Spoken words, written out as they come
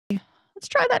Let's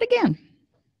try that again.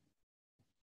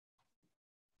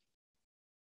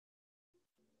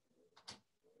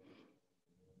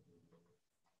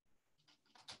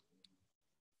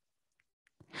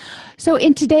 So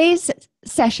in today's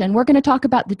session, we're going to talk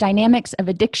about the dynamics of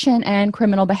addiction and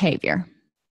criminal behavior.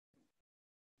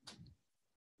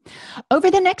 Over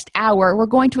the next hour, we're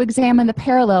going to examine the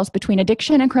parallels between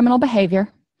addiction and criminal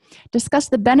behavior, discuss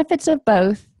the benefits of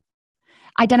both,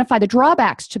 identify the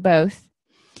drawbacks to both,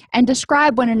 and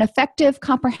describe what an effective,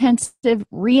 comprehensive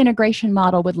reintegration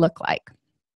model would look like.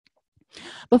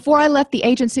 Before I left the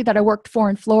agency that I worked for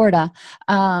in Florida,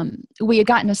 we had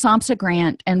gotten a SAMHSA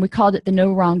grant, and we called it the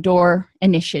No Wrong Door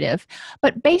Initiative.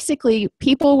 But basically,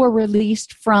 people were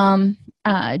released from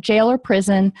jail or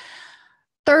prison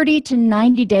 30 to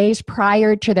 90 days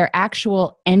prior to their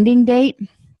actual ending date.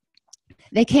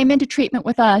 They came into treatment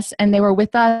with us, and they were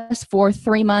with us for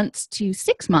 3 months to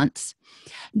 6 months,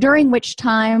 during which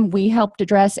time we helped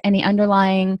address any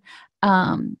underlying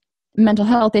mental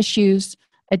health issues,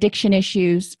 addiction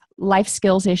issues, life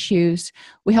skills issues.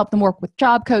 We helped them work with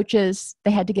job coaches.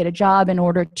 They had to get a job in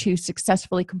order to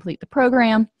successfully complete the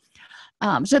program.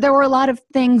 So there were a lot of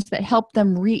things that helped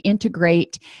them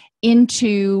reintegrate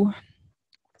into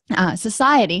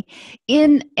society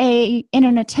in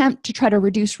an attempt to try to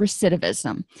reduce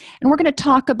recidivism. And we're going to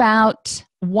talk about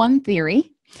one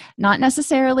theory, not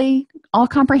necessarily all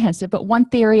comprehensive, but one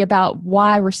theory about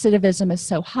why recidivism is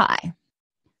so high.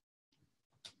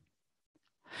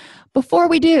 Before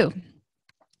we do,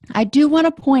 I do want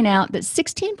to point out that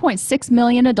 16.6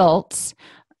 million adults,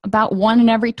 about 1 in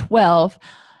every 12,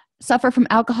 suffer from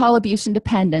alcohol abuse and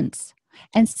dependence,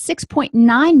 and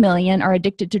 6.9 million are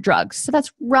addicted to drugs. So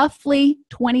that's roughly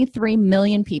 23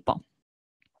 million people.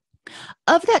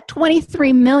 Of that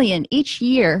 23 million each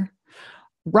year,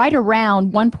 right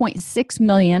around 1.6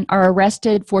 million are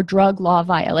arrested for drug law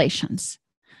violations.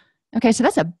 Okay, so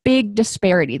that's a big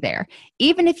disparity there.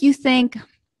 Even if you think,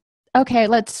 okay,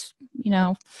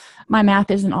 my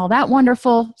math isn't all that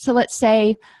wonderful. So let's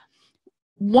say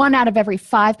 1 out of every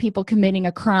 5 people committing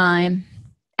a crime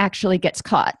actually gets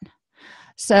caught.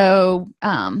 So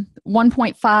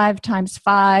 1.5 times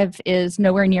 5 is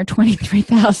nowhere near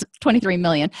 23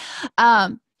 million.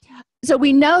 So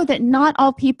we know that not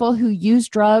all people who use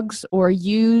drugs or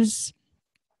use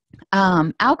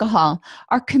alcohol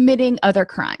are committing other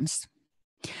crimes.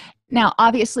 Now,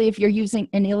 obviously, if you're using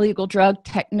an illegal drug,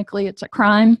 technically it's a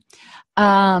crime.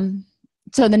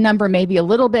 So the number may be a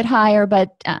little bit higher,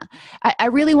 but I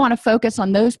really want to focus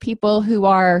on those people who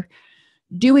are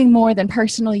doing more than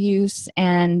personal use,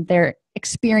 and they're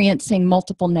experiencing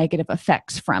multiple negative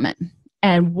effects from it,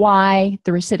 and why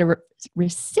the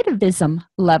recidivism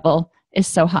level is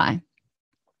so high.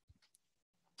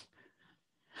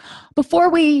 Before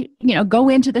we go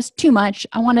into this too much,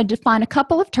 I want to define a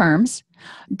couple of terms.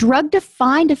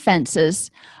 Drug-defined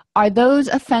offenses are those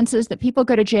offenses that people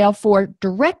go to jail for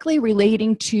directly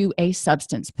relating to a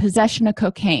substance: possession of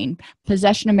cocaine,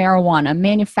 possession of marijuana,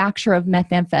 manufacture of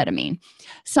methamphetamine,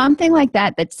 something like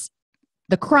that. That's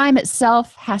the crime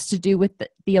itself has to do with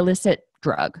the illicit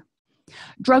drug.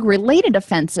 Drug-related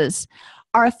offenses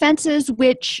are offenses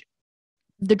which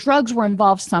the drugs were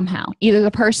involved somehow. Either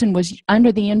the person was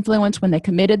under the influence when they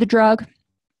committed the drug,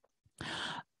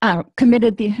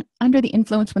 under the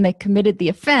influence when they committed the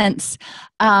offense,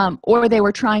 or they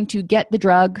were trying to get the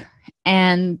drug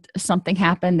and something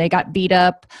happened. They got beat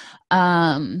up.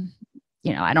 Can't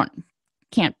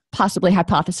possibly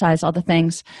hypothesize all the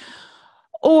things.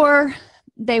 Or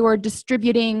they were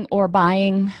distributing or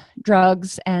buying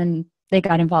drugs and they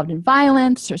got involved in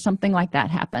violence or something like that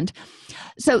happened.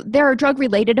 So there are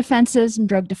drug-related offenses and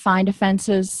drug-defined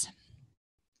offenses.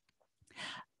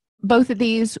 Both of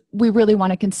these we really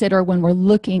want to consider when we're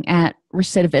looking at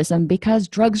recidivism, because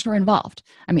drugs are involved.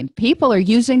 I mean, people are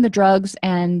using the drugs,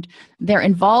 and their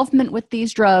involvement with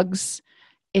these drugs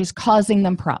is causing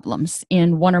them problems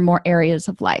in one or more areas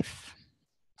of life.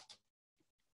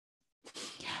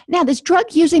 Now, this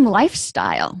drug-using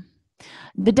lifestyle,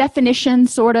 the definition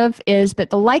is that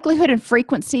the likelihood and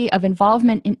frequency of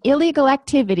involvement in illegal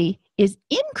activity is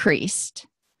increased.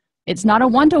 It's not a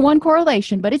one-to-one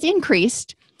correlation, but it's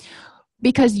increased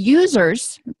because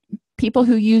users, people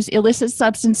who use illicit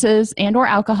substances and or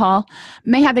alcohol,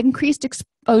 may have increased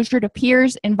exposure to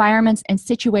peers, environments, and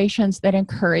situations that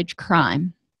encourage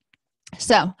crime.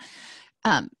 So,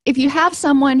 if you have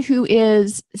someone who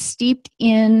is steeped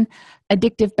in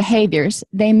addictive behaviors,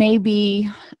 they may be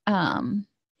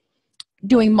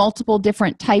doing multiple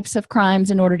different types of crimes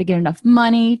in order to get enough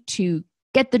money to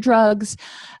get the drugs.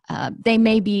 They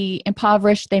may be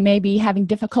impoverished. They may be having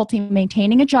difficulty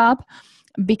maintaining a job.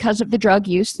 because of the drug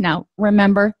use. Now,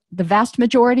 remember, the vast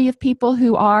majority of people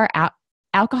who are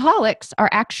alcoholics are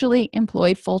actually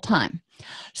employed full-time.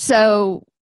 So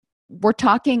we're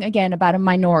talking, again, about a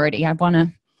minority. I want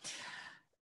to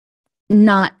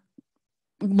not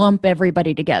lump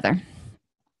everybody together.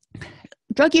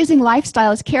 Drug-using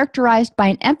lifestyle is characterized by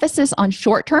an emphasis on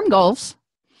short-term goals.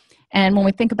 And when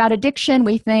we think about addiction,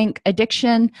 we think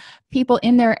people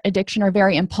in their addiction are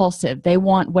very impulsive. They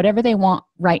want whatever they want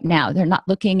right now. They're not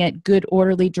looking at good,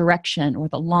 orderly direction or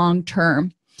the long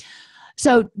term.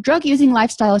 So drug-using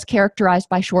lifestyle is characterized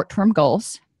by short-term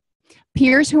goals,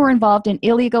 peers who are involved in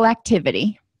illegal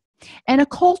activity, and a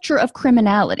culture of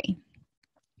criminality.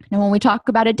 Now, when we talk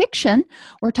about addiction,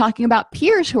 we're talking about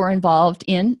peers who are involved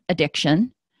in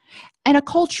addiction and a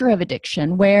culture of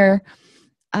addiction where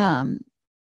the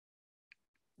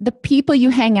people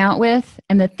you hang out with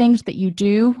and the things that you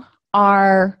do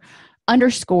are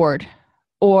underscored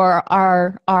or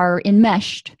are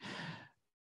enmeshed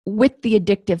with the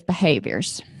addictive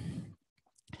behaviors.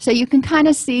 So you can kind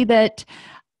of see that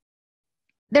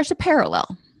there's a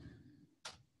parallel.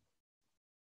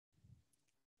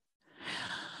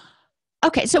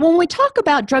 Okay, so when we talk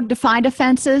about drug-defined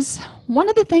offenses, one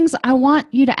of the things I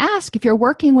want you to ask if you're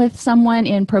working with someone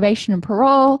in probation and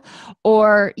parole,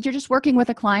 or you're just working with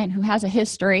a client who has a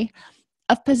history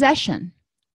of possession,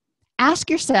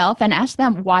 ask yourself and ask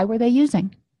them, why were they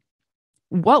using?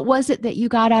 What was it that you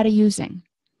got out of using?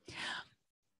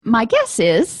 My guess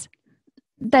is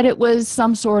that it was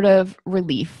some sort of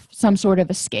relief, some sort of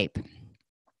escape.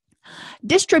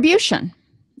 Distribution.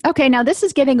 Okay, now this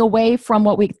is getting away from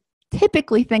what we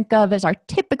typically think of as our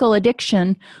typical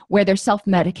addiction where they're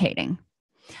self-medicating.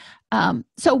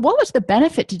 So what was the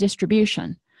benefit to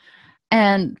distribution?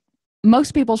 And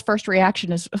most people's first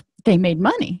reaction is they made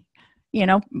money. You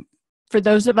know, for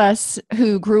those of us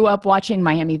who grew up watching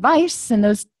Miami Vice and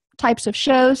those types of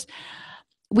shows,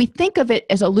 we think of it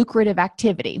as a lucrative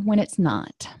activity when it's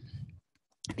not.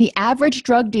 The average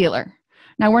drug dealer,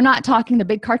 now we're not talking the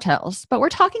big cartels, but we're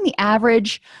talking the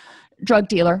average drug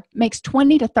dealer makes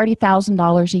 $20,000 to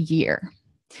 $30,000 a year.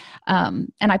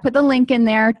 And I put the link in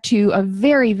there to a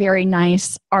very, very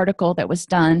nice article that was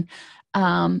done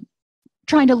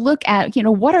trying to look at,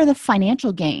 what are the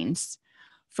financial gains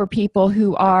for people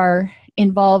who are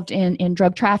involved in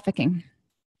drug trafficking.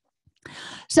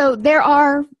 So there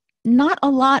are not a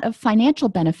lot of financial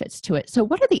benefits to it. So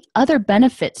what are the other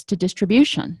benefits to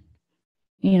distribution?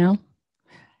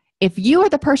 If you are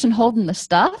the person holding the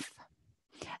stuff,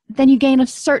 then you gain a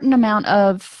certain amount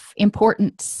of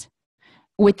importance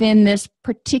within this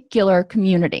particular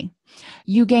community.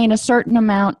 You gain a certain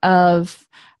amount of,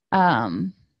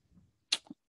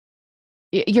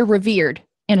 you're revered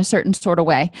in a certain sort of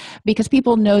way because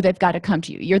people know they've got to come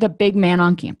to you. You're the big man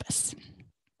on campus.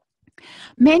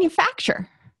 Manufacture.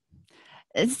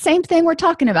 Same thing we're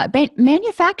talking about.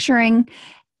 Manufacturing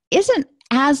isn't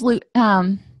as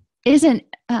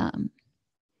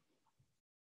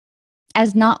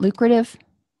not lucrative.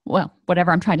 Well,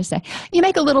 whatever I'm trying to say. You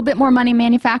make a little bit more money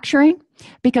manufacturing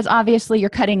because obviously you're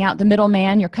cutting out the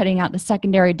middleman, you're cutting out the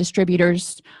secondary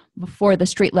distributors before the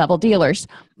street level dealers.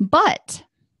 But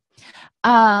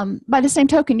by the same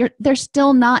token, they're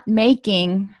still not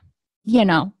making,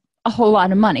 a whole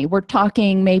lot of money. We're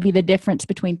talking maybe the difference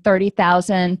between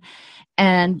 $30,000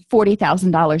 and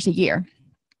 $40,000 a year.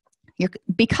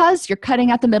 Because you're cutting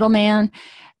out the middleman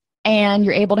and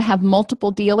you're able to have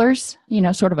multiple dealers,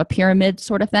 sort of a pyramid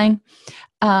sort of thing,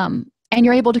 and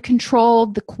you're able to control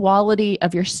the quality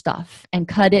of your stuff and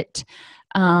cut it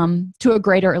to a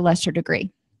greater or lesser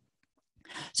degree.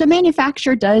 So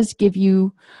manufacture does give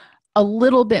you a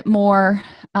little bit more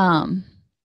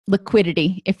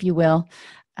liquidity, if you will,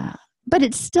 but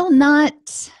it's still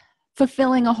not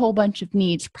fulfilling a whole bunch of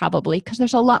needs probably because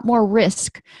there's a lot more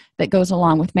risk that goes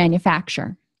along with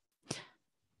manufacture.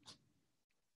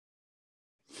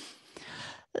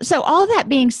 So all that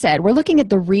being said, we're looking at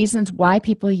the reasons why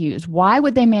people use. Why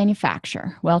would they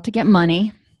manufacture? Well, to get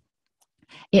money.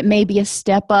 It may be a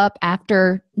step up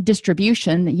after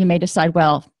distribution that you may decide,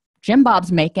 well, Jim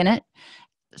Bob's making it,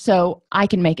 so I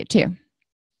can make it too.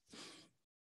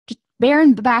 Just bear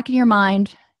in the back of your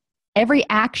mind, every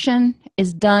action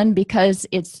is done because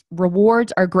its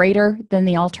rewards are greater than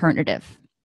the alternative.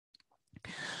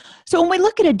 So when we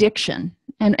look at addiction,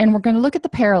 and we're going to look at the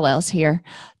parallels here,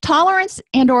 tolerance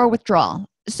and or withdrawal.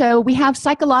 So we have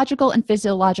psychological and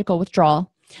physiological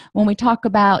withdrawal. When we talk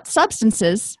about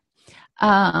substances,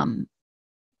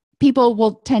 people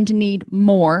will tend to need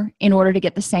more in order to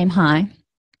get the same high.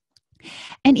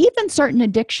 And even certain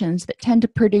addictions that tend to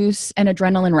produce an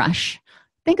adrenaline rush.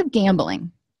 Think of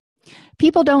gambling.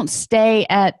 People don't stay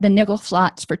at the nickel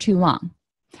slots for too long.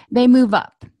 They move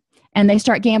up and they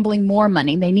start gambling more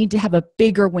money. They need to have a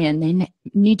bigger win. They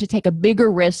need to take a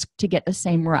bigger risk to get the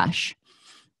same rush.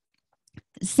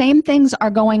 Same things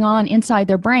are going on inside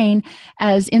their brain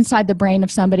as inside the brain of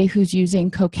somebody who's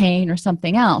using cocaine or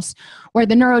something else, where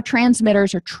the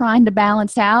neurotransmitters are trying to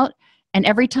balance out, and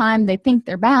every time they think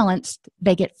they're balanced,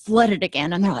 they get flooded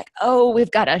again, and they're like, oh, we've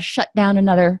got to shut down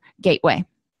another gateway.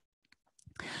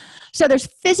 So there's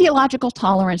physiological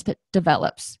tolerance that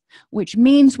develops, which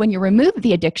means when you remove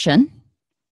the addiction,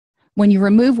 when you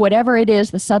remove whatever it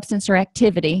is, the substance or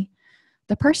activity,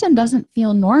 the person doesn't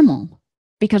feel normal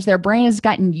because their brain has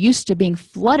gotten used to being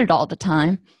flooded all the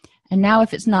time. And now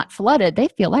if it's not flooded, they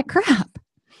feel like crap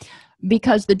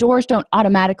because the doors don't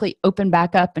automatically open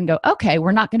back up and go, okay,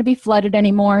 we're not going to be flooded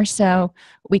anymore, so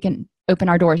we can open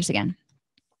our doors again.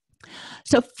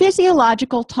 So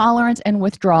physiological tolerance and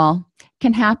withdrawal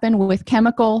can happen with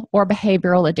chemical or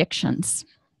behavioral addictions.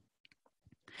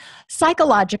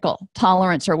 Psychological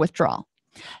tolerance or withdrawal.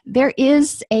 There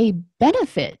is a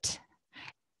benefit.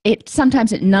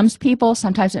 Sometimes it numbs people,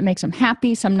 sometimes it makes them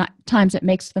happy, sometimes it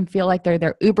makes them feel like they're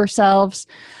their uber selves,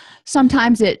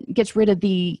 sometimes it gets rid of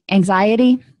the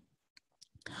anxiety.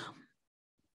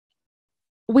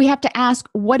 We have to ask,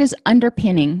 what is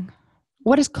underpinning,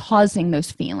 what is causing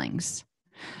those feelings?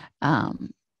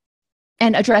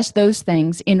 And address those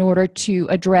things in order to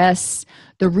address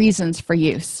the reasons for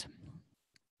use.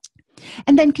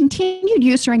 And then continued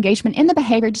use or engagement in the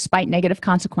behavior despite negative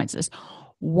consequences.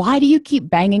 Why do you keep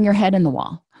banging your head in the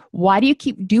wall? Why do you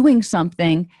keep doing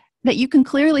something that you can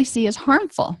clearly see as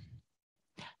harmful?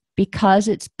 Because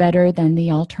it's better than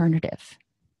the alternative.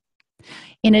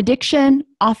 In addiction,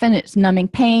 often it's numbing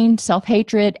pain,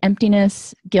 self-hatred,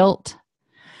 emptiness, guilt,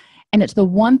 and it's the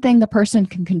one thing the person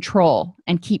can control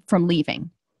and keep from leaving.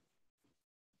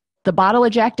 The bottle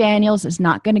of Jack Daniels is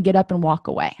not going to get up and walk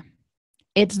away.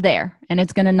 It's there, and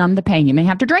it's going to numb the pain. You may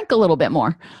have to drink a little bit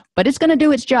more, but it's going to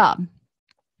do its job.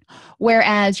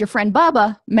 Whereas your friend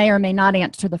Bubba may or may not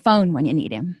answer the phone when you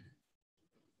need him.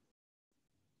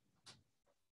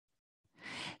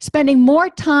 Spending more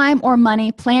time or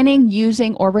money planning,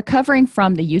 using, or recovering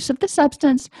from the use of the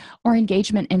substance or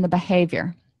engagement in the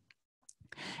behavior.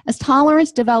 As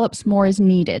tolerance develops, more is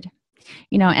needed.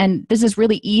 And this is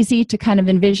really easy to kind of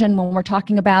envision when we're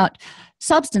talking about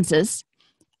substances.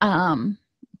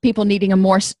 People needing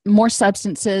more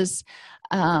substances,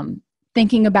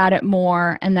 thinking about it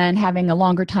more, and then having a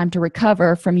longer time to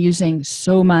recover from using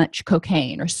so much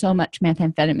cocaine or so much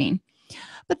methamphetamine.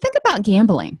 But think about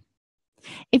gambling.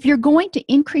 If you're going to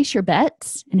increase your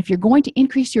bets, and if you're going to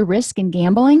increase your risk in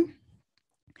gambling,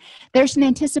 there's an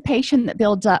anticipation that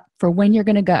builds up for when you're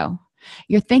going to go.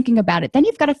 You're thinking about it. Then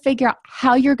you've got to figure out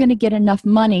how you're going to get enough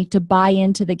money to buy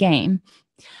into the game.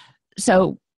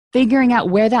 So figuring out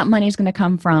where that money is going to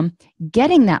come from,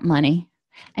 getting that money,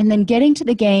 and then getting to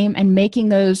the game and making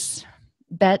those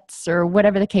bets or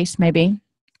whatever the case may be.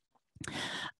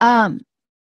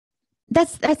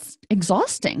 That's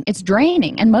exhausting. It's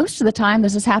draining. And most of the time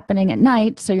this is happening at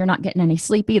night, so you're not getting any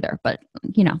sleep either. But,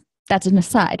 that's an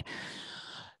aside.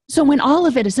 So when all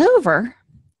of it is over,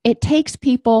 it takes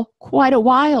people quite a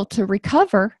while to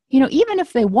recover. Even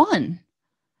if they won,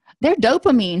 their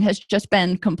dopamine has just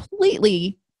been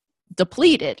completely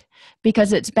depleted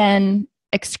because it's been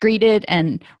excreted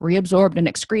and reabsorbed and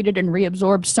excreted and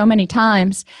reabsorbed so many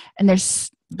times, and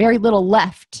there's very little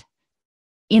left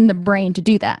in the brain to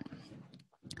do that.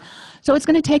 So it's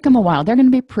going to take them a while. They're going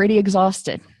to be pretty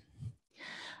exhausted.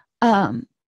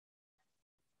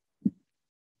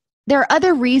 There are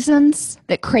other reasons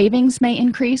that cravings may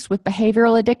increase with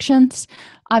behavioral addictions.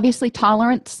 Obviously,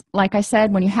 tolerance, like I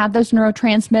said, when you have those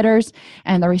neurotransmitters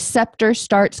and the receptor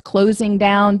starts closing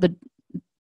down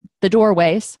the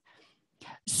doorways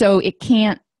so it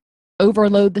can't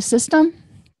overload the system,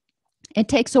 it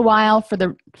takes a while for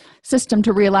the system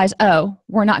to realize, oh,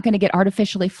 we're not going to get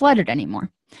artificially flooded anymore.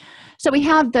 So we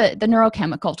have the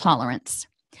neurochemical tolerance.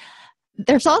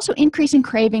 There's also increasing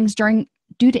cravings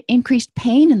due to increased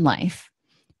pain in life.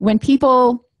 When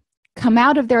people come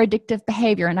out of their addictive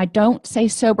behavior, and I don't say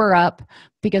sober up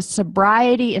because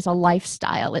sobriety is a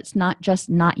lifestyle. It's not just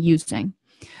not using.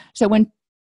 So when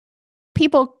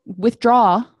people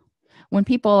withdraw, when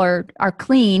people are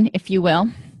clean, if you will,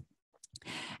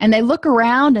 and they look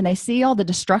around and they see all the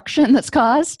destruction that's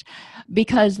caused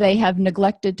because they have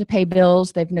neglected to pay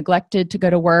bills, they've neglected to go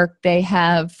to work, they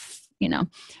have,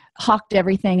 hawked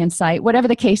everything in sight, whatever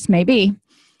the case may be,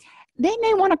 they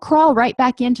may want to crawl right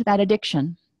back into that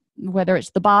addiction, whether it's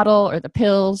the bottle or the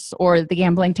pills or the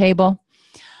gambling table,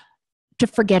 to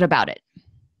forget about it.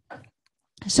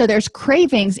 So there's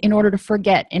cravings in order to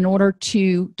forget, in order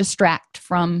to distract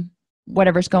from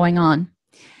whatever's going on.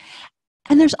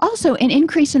 And there's also an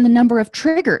increase in the number of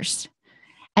triggers.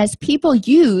 As people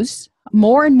use,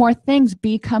 more and more things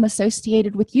become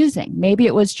associated with using. Maybe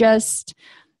it was just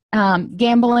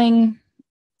gambling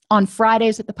on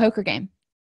Fridays at the poker game.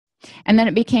 And then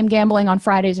it became gambling on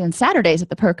Fridays and Saturdays at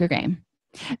the poker game.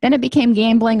 Then it became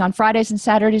gambling on Fridays and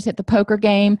Saturdays at the poker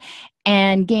game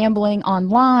and gambling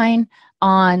online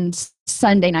on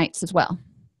Sunday nights as well.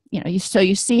 So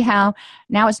you see how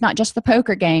now it's not just the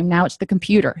poker game, now it's the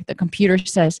computer. The computer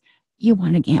says, you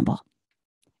want to gamble.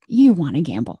 You want to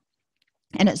gamble.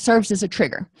 And it serves as a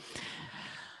trigger.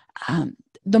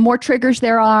 The more triggers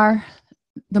there are,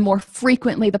 the more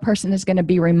frequently the person is going to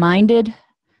be reminded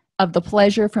of the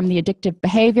pleasure from the addictive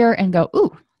behavior and go,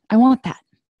 ooh, I want that.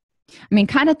 I mean,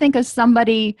 kind of think of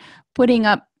somebody putting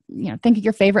up, think of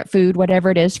your favorite food, whatever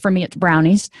it is. For me, it's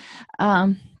brownies.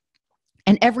 And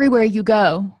everywhere you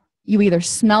go, you either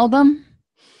smell them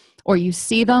or you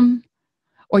see them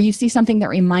or you see something that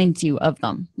reminds you of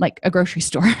them, like a grocery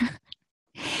store.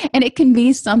 And it can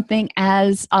be something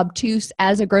as obtuse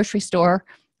as a grocery store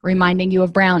reminding you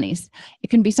of brownies. It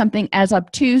can be something as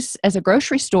obtuse as a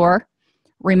grocery store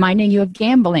reminding you of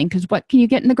gambling, because what can you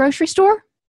get in the grocery store?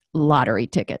 Lottery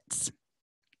tickets.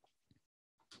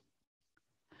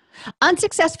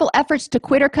 Unsuccessful efforts to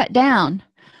quit or cut down.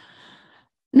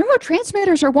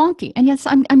 Neurotransmitters are wonky. And yes,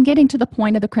 I'm getting to the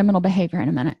point of the criminal behavior in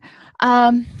a minute.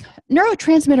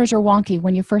 Neurotransmitters are wonky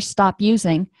when you first stop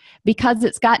using, because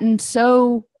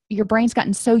your brain's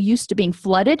gotten so used to being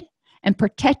flooded and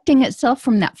protecting itself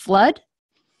from that flood.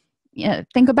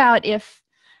 Think about if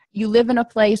you live in a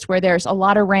place where there's a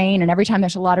lot of rain, and every time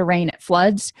there's a lot of rain, it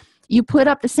floods. You put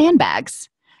up the sandbags.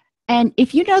 And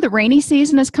if you know the rainy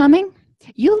season is coming,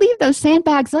 you leave those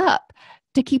sandbags up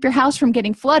to keep your house from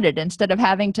getting flooded instead of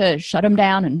having to shut them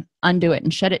down and undo it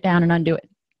and shut it down and undo it.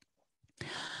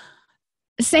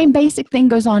 The same basic thing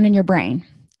goes on in your brain.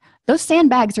 Those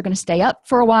sandbags are going to stay up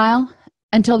for a while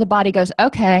until the body goes,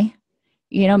 okay,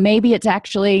 maybe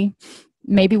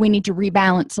we need to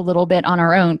rebalance a little bit on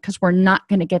our own, because we're not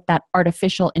going to get that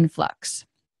artificial influx.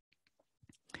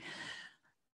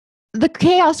 The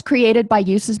chaos created by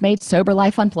use has made sober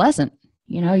life unpleasant.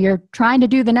 You're trying to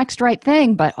do the next right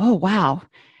thing, but oh, wow.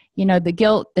 The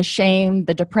guilt, the shame,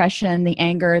 the depression, the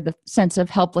anger, the sense of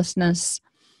helplessness.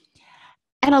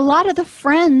 And a lot of the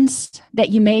friends that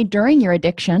you made during your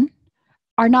addiction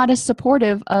are not as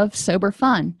supportive of sober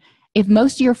fun. If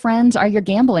most of your friends are your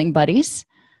gambling buddies,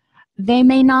 you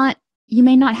may not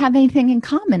have anything in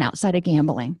common outside of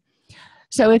gambling.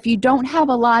 So if you don't have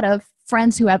a lot of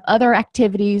friends who have other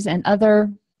activities and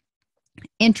other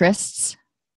interests,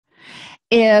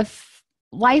 if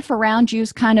life around you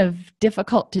is kind of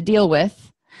difficult to deal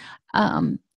with,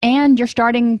 and you're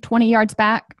starting 20 yards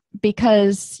back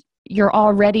because you're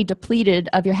already depleted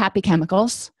of your happy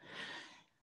chemicals,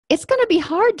 it's going to be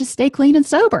hard to stay clean and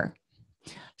sober.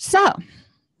 So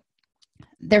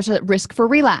there's a risk for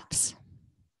relapse.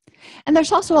 And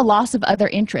there's also a loss of other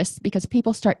interests, because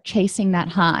people start chasing that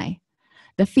high.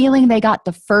 The feeling they got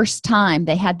the first time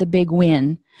they had the big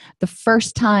win, the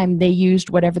first time they used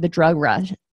whatever the drug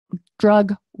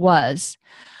was,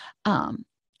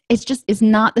 it's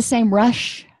not the same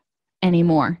rush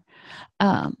anymore.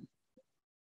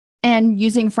 And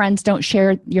using friends don't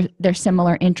share their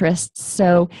similar interests.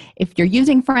 So if you're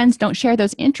using friends don't share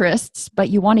those interests, but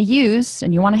you want to use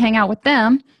and you want to hang out with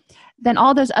them, then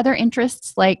all those other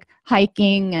interests like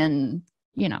hiking and,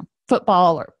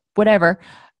 football or whatever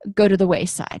go to the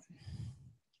wayside.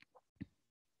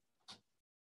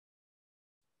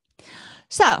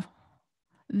 So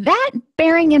that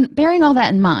bearing all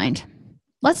that in mind,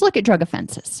 let's look at drug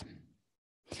offenses.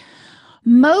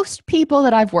 Most people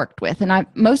that I've worked with, and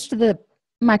most of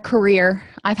my career,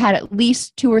 I've had at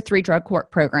least 2 or 3 drug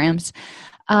court programs.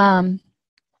 Escalating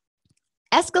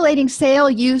sale,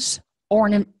 use,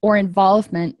 or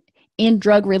involvement in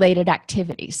drug-related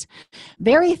activities.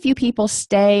 Very few people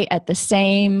stay at the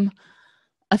same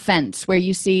offense where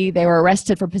you see they were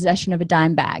arrested for possession of a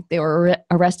dime bag. They were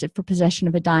arrested for possession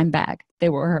of a dime bag. They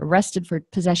were arrested for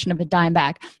possession of a dime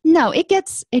bag. No, it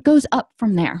goes up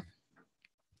from there.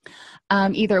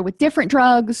 Either with different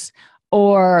drugs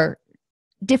or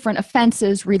different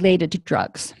offenses related to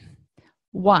drugs.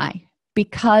 Why?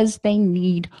 Because they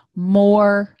need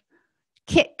more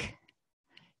kick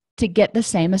to get the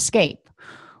same escape.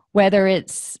 Whether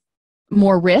it's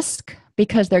more risk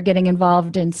because they're getting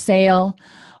involved in sale,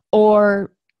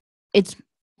 or it's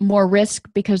more risk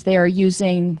because they are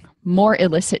using more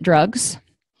illicit drugs,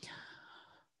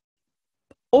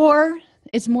 or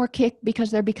is more kick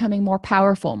because they're becoming more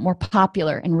powerful, more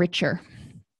popular, and richer.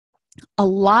 A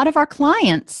lot of our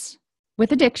clients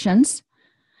with addictions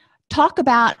talk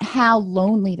about how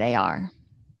lonely they are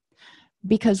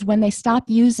because when they stop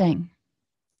using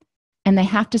and they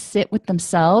have to sit with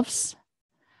themselves,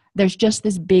 there's just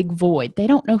this big void. They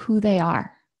don't know who they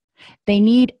are. They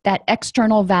need that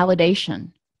external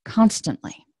validation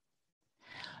constantly.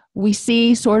 We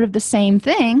see sort of the same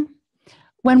thing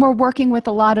when we're working with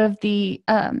a lot of the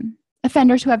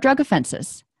offenders who have drug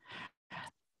offenses.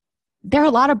 There are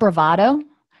a lot of bravado.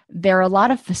 There are a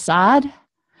lot of facade.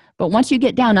 But once you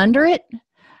get down under it,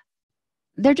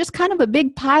 they're just kind of a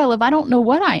big pile of, I don't know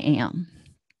what I am.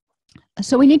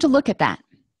 So we need to look at that.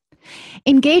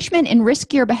 Engagement in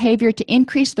riskier behavior to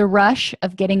increase the rush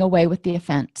of getting away with the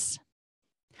offense.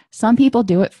 Some people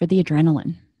do it for the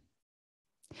adrenaline.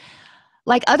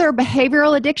 Like other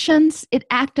behavioral addictions, it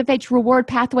activates reward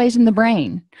pathways in the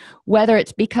brain, whether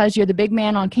it's because you're the big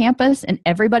man on campus and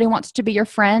everybody wants to be your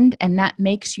friend and that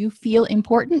makes you feel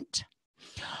important,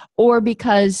 or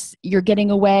because you're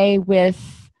getting away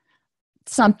with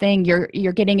something,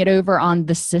 you're getting it over on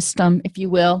the system, if you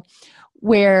will,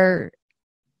 where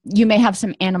you may have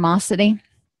some animosity.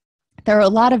 There are a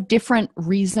lot of different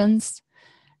reasons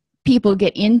people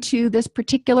get into this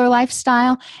particular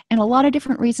lifestyle and a lot of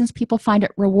different reasons people find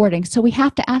it rewarding. So we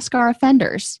have to ask our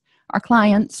offenders, our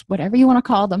clients, whatever you want to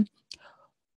call them,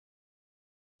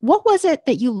 what was it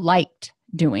that you liked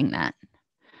doing that?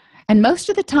 And most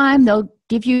of the time, they'll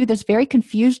give you this very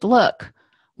confused look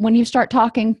when you start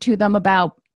talking to them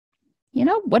about,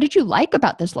 what did you like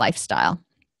about this lifestyle?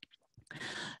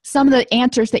 Some of the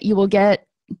answers that you will get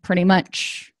pretty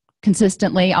much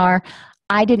consistently are,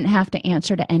 I didn't have to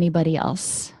answer to anybody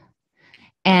else.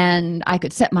 And I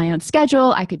could set my own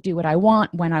schedule. I could do what I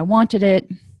want when I wanted it,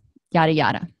 yada,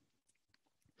 yada.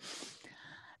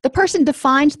 The person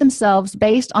defines themselves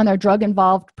based on their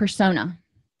drug-involved persona.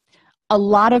 A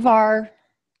lot of our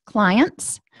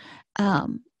clients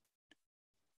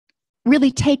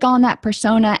really take on that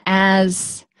persona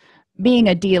as being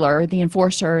a dealer, the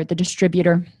enforcer, the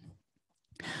distributor,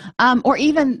 or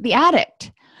even the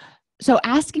addict. So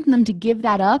asking them to give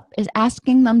that up is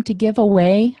asking them to give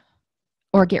away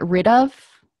or get rid of,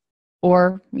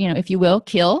 or, if you will,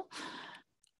 kill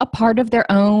a part of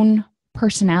their own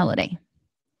personality.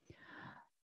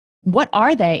 What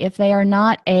are they if they are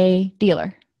not a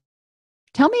dealer?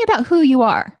 Tell me about who you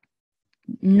are,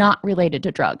 not related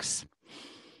to drugs.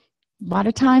 A lot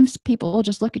of times people will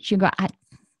just look at you and go,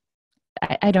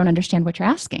 I don't understand what you're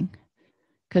asking,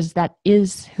 because that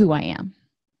is who I am.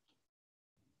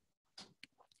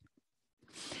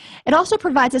 It also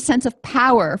provides a sense of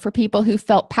power for people who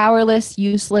felt powerless,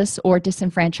 useless, or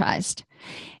disenfranchised.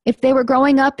 If they were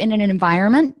growing up in an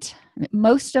environment,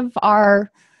 most of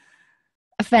our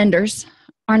offenders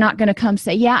are not going to come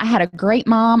say, yeah, I had a great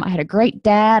mom, I had a great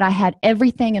dad, I had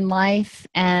everything in life,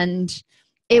 and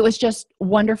it was just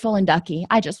wonderful and ducky.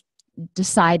 I just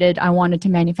decided I wanted to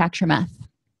manufacture meth.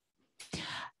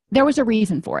 There was a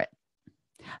reason for it.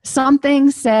 Something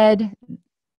said,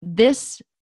 this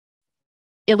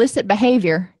illicit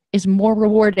behavior is more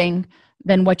rewarding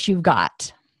than what you've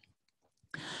got.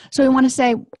 So we want to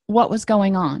say, what was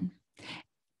going on?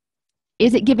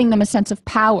 Is it giving them a sense of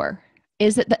power?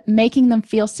 Is it that making them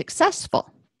feel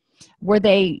successful? Did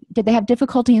they have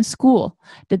difficulty in school?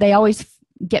 Did they always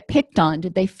get picked on?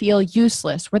 Did they feel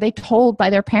useless? Were they told by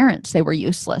their parents they were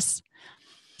useless?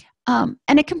 And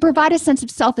it can provide a sense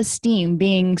of self-esteem,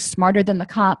 being smarter than the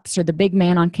cops or the big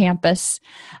man on campus.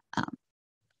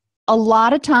 A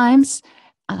lot of times,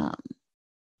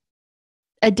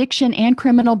 addiction and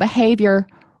criminal behavior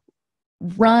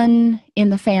run in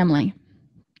the family.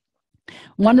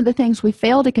 One of the things we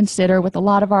fail to consider with a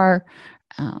lot of our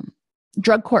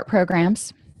drug court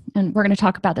programs, and we're going to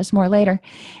talk about this more later,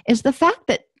 is the fact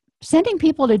that sending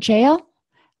people to jail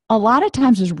a lot of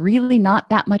times is really not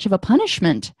that much of a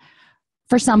punishment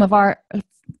for some of our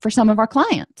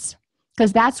clients,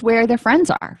 because that's where their friends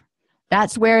are.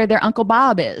 That's where their Uncle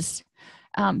Bob is.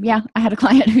 I had a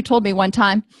client who told me one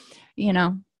time,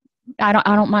 I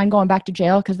don't mind going back to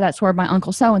jail because that's where my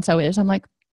Uncle so-and-so is. I'm like,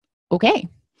 okay.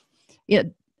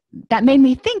 That made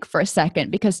me think for a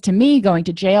second, because to me, going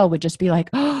to jail would just be like,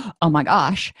 oh my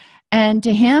gosh. And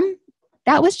to him,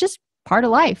 that was just part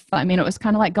of life. I mean, it was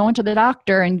kind of like going to the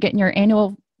doctor and getting your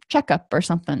annual checkup or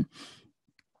something.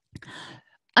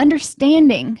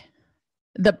 Understanding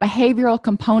the behavioral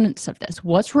components of this,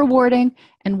 what's rewarding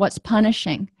and what's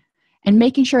punishing, and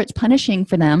making sure it's punishing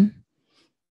for them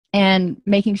and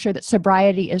making sure that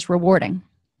sobriety is rewarding.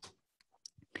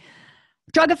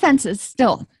 Drug offenses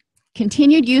still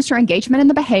continued use or engagement in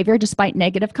the behavior despite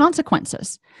negative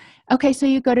consequences. Okay, so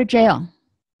you go to jail.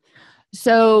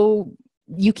 So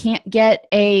you can't get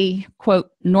a,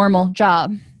 quote, normal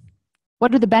job.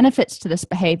 What are the benefits to this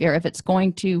behavior if it's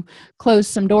going to close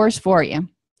some doors for you?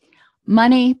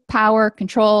 Money, power,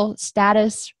 control,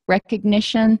 status,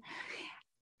 recognition,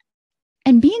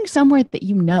 and being somewhere that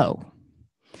you know.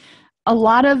 A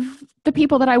lot of the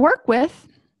people that I work with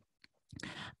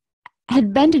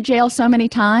had been to jail so many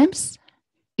times.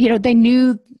 They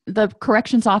knew the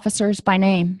corrections officers by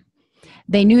name.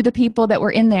 They knew the people that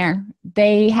were in there.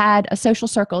 They had a social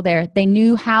circle there. They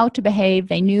knew how to behave.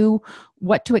 They knew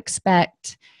what to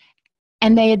expect.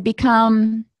 And they had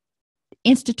become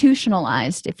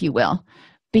institutionalized, if you will,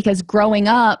 because growing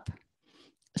up,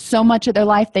 so much of their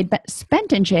life they'd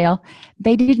spent in jail,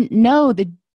 they didn't know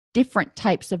the different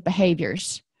types of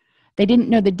behaviors. They didn't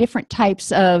know the different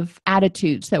types of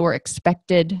attitudes that were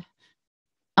expected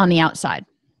on the outside.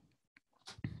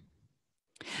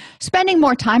 Spending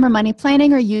more time or money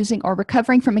planning or using or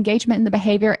recovering from engagement in the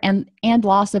behavior and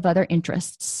loss of other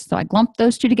interests. So I lumped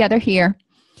those two together here.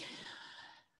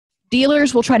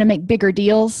 Dealers will try to make bigger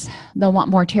deals. They'll want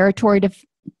more territory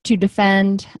to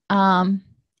defend.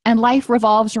 And life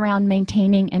revolves around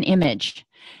maintaining an image.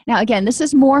 Now, again, this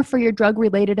is more for your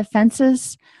drug-related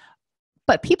offenses,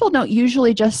 but people don't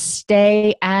usually just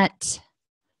stay at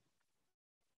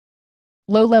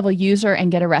low-level user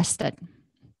and get arrested.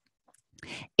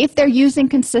 If they're using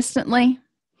consistently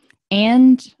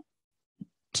and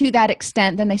to that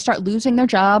extent, then they start losing their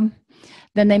job.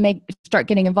 Then they may start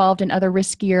getting involved in other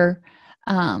riskier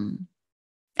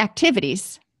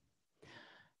activities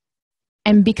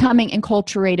and becoming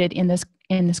enculturated in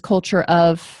this culture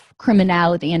of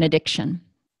criminality and addiction.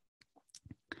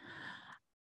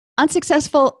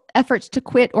 Unsuccessful efforts to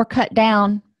quit or cut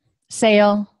down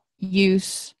sale,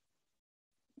 use,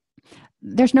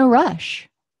 there's no rush.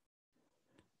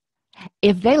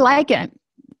 If they like it,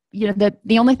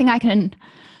 the only thing I can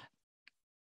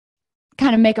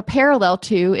kind of make a parallel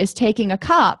to is taking a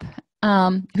cop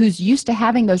who's used to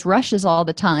having those rushes all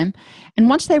the time. And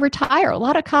once they retire, a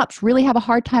lot of cops really have a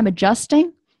hard time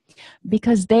adjusting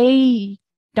because they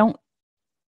don't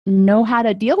know how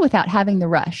to deal without having the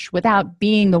rush, without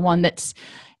being the one that's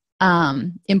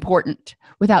important,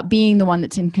 without being the one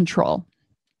that's in control.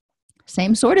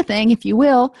 Same sort of thing, if you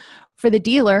will, for the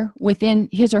dealer within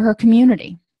his or her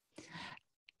community.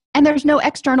 And there's no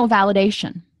external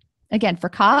validation. Again, for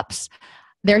cops,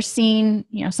 they're seen,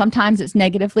 sometimes it's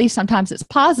negatively, sometimes it's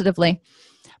positively,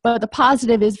 but the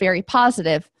positive is very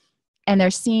positive, and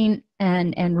they're seen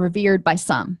and revered by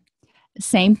some.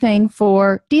 Same thing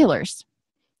for dealers.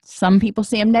 Some people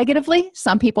see them negatively,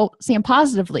 some people see them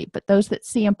positively, but those that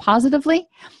see them positively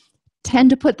tend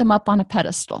to put them up on a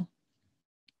pedestal.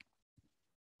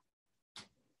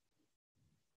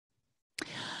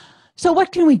 So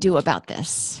what can we do about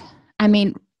this? I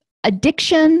mean,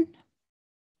 addiction,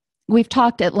 we've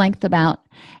talked at length about,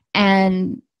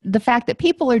 and the fact that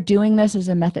people are doing this as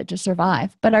a method to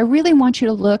survive. But I really want you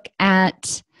to look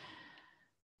at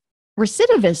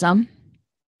recidivism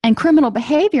and criminal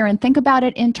behavior and think about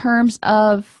it in terms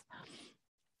of,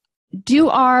 do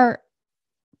our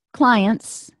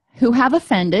clients who have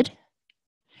offended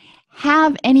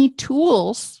have any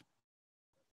tools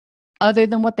other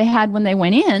than what they had when they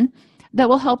went in that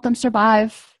will help them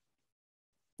survive,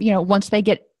 once they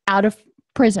get out of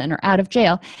prison or out of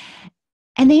jail?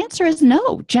 And the answer is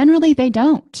no. Generally, they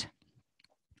don't.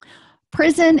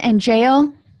 Prison and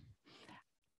jail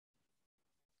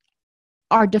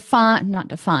are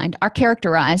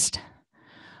characterized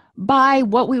by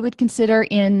what we would consider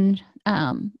in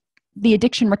the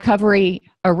addiction recovery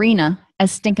arena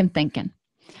as stinking thinking.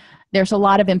 There's a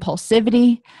lot of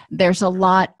impulsivity. There's a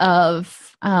lot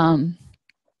of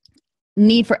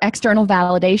need for external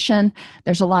validation.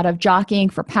 There's a lot of jockeying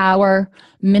for power,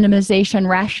 minimization,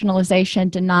 rationalization,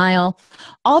 denial.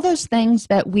 All those things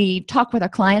that we talk with our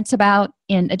clients about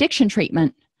in addiction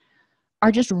treatment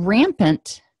are just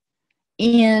rampant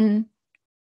in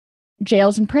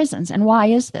jails and prisons. And why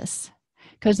is this?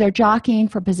 Because they're jockeying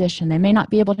for position. They may not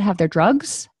be able to have their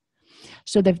drugs,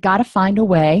 so they've got to find a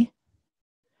way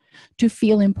to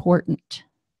feel important.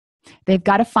 They've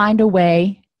got to find a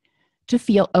way to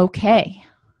feel okay,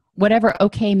 whatever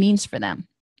okay means for them.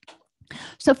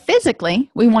 So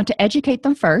physically, we want to educate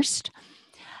them first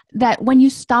that when you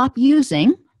stop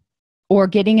using or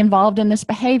getting involved in this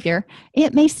behavior,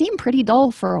 it may seem pretty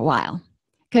dull for a while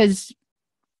because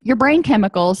your brain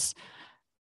chemicals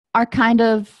are kind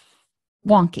of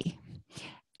wonky.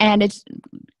 And it's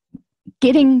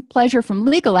getting pleasure from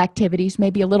legal activities may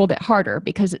be a little bit harder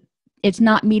because It's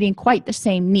not meeting quite the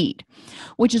same need,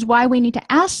 which is why we need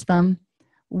to ask them,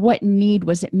 what need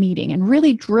was it meeting? And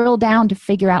really drill down to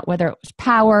figure out whether it was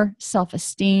power,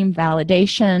 self-esteem,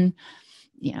 validation,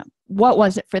 what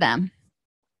was it for them?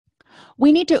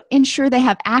 We need to ensure they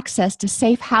have access to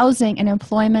safe housing and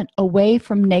employment away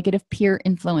from negative peer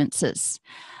influences.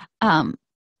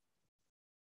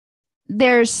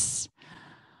 There's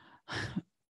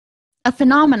a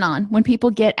phenomenon when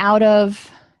people get out of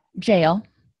jail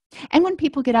and when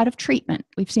people get out of treatment.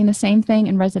 We've seen the same thing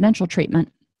in residential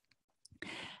treatment.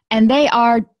 And they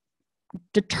are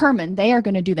determined they are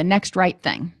going to do the next right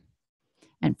thing.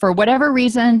 And for whatever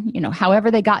reason,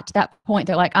 however they got to that point,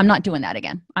 they're like, I'm not doing that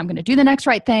again. I'm going to do the next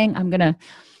right thing. I'm going to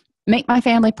make my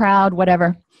family proud,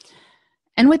 whatever.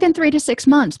 And within 3 to 6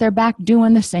 months, they're back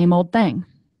doing the same old thing.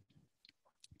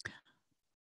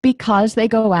 Because they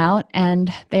go out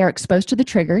and they are exposed to the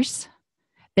triggers.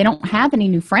 They don't have any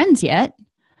new friends yet.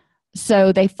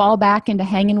 So they fall back into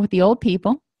hanging with the old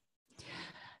people.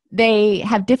 They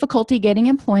have difficulty getting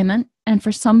employment. And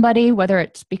for somebody, whether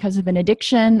it's because of an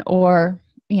addiction or,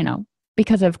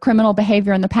 because of criminal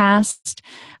behavior in the past,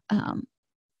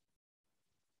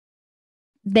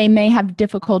 they may have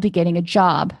difficulty getting a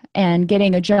job and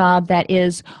getting a job that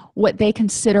is what they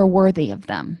consider worthy of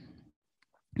them.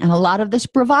 And a lot of this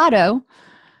bravado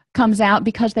comes out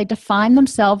because they define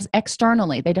themselves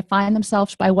externally. They define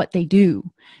themselves by what they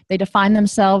do. They define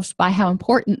themselves by how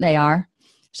important they are.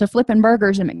 So flipping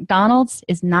burgers at McDonald's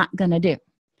is not going to do.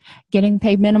 Getting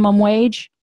paid minimum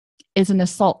wage is an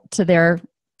assault to their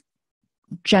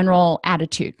general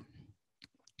attitude.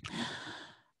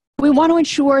 We want to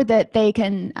ensure that they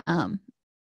can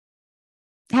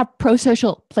have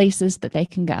pro-social places that they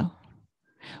can go.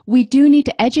 We do need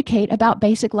to educate about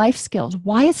basic life skills.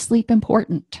 Why is sleep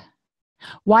important?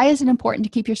 Why is it important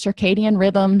to keep your circadian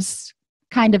rhythms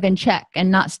kind of in check and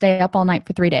not stay up all night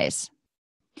for 3 days?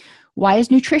 Why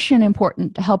is nutrition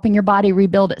important to helping your body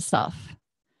rebuild itself?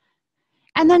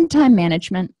 And then time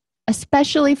management,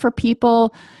 especially for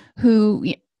people who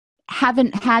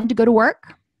haven't had to go to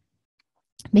work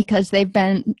because they've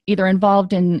been either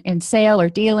involved in sale or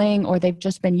dealing, or they've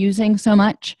just been using so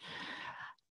much.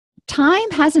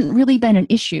 Time hasn't really been an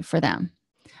issue for them.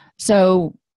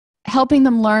 So helping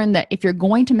them learn that if you're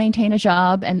going to maintain a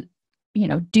job and,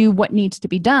 do what needs to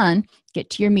be done, get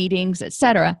to your meetings,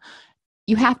 etc.,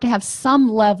 you have to have some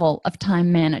level of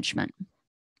time management.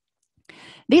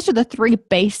 These are the 3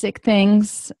 basic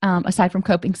things, aside from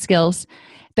coping skills,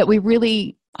 that we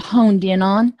really honed in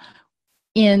on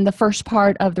in the first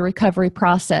part of the recovery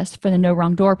process for the No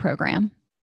Wrong Door program.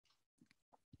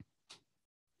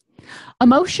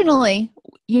 Emotionally,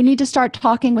 you need to start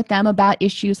talking with them about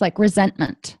issues like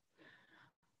resentment.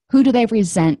 Who do they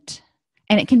resent?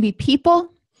 And it can be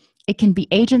people, it can be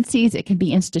agencies, it can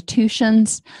be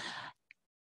institutions.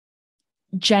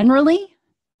 Generally,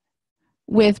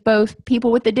 with both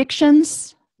people with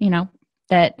addictions,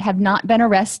 that have not been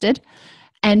arrested,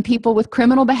 and people with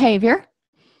criminal behavior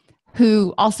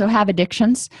who also have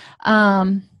addictions,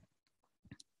 we're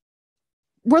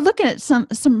looking at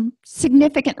some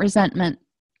significant resentment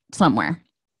somewhere.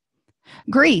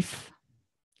 Grief.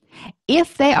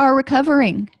 If they are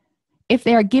recovering, if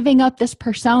they are giving up this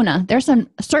persona, there's a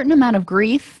certain amount of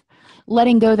grief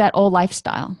letting go that old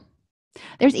lifestyle.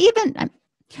 There's even,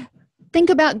 think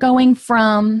about going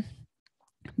from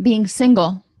being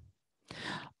single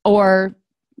or,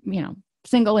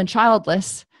 single and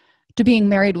childless to being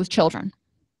married with children.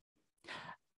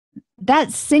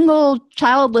 That single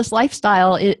childless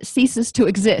lifestyle, it ceases to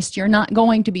exist. You're not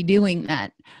going to be doing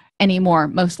that anymore,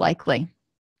 most likely,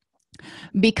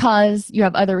 because you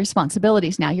have other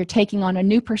responsibilities now. You're taking on a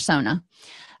new persona.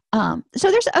 So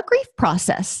there's a grief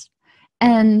process.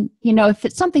 And, if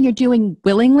it's something you're doing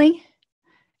willingly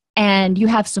and you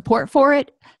have support for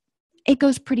it, it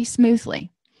goes pretty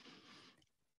smoothly.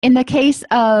 In the case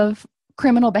of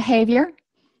criminal behavior,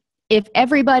 if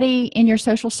everybody in your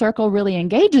social circle really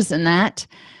engages in that,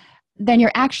 then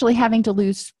you're actually having to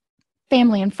lose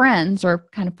family and friends or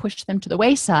kind of push them to the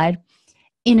wayside,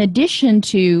 in addition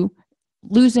to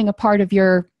losing a part of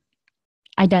your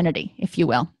identity, if you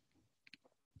will.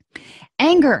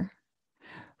 Anger.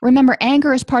 Remember,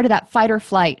 anger is part of that fight or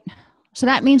flight. So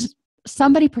that means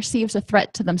somebody perceives a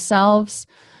threat to themselves,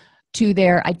 to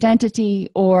their identity,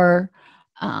 or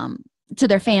to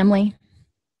their family.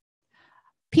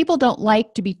 People don't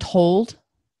like to be told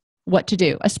what to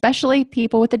do, especially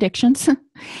people with addictions.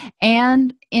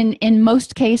 And in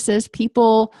most cases,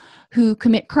 people who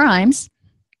commit crimes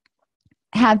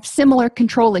have similar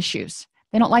control issues.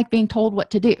 They don't like being told what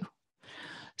to do.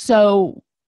 So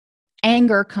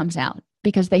anger comes out.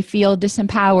 because they feel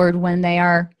disempowered when they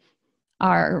are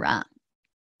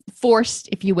forced,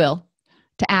 if you will,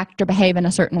 to act or behave in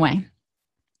a certain way.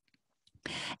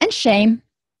 And shame.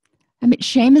 I mean,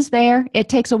 shame is there. It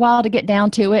takes a while to get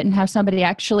down to it and have somebody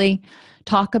actually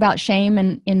talk about shame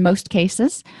in most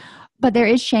cases. But there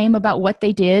is shame about what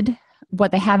they did,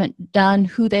 what they haven't done,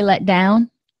 who they let down.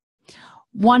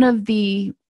 One of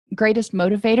the greatest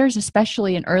motivators,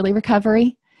 especially in early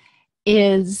recovery,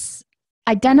 is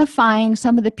identifying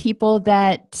some of the people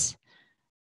that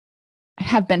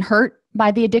have been hurt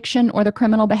by the addiction or the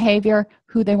criminal behavior,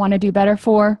 who they want to do better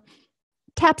for.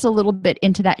 Taps a little bit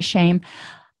into that shame.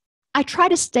 I try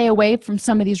to stay away from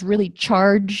some of these really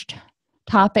charged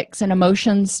topics and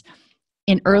emotions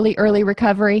in early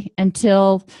recovery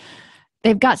until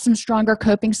they've got some stronger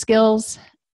coping skills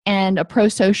and a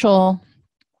pro-social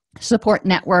support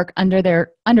network under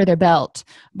their belt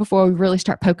before we really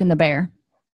start poking the bear.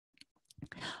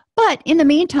 But in the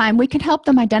meantime, we can help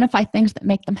them identify things that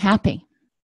make them happy.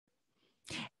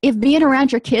 If being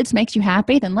around your kids makes you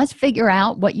happy, then let's figure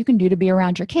out what you can do to be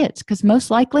around your kids, because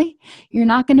most likely you're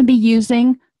not going to be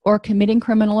using or committing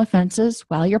criminal offenses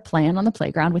while you're playing on the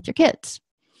playground with your kids.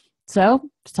 So,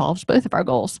 solves both of our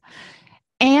goals.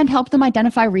 And help them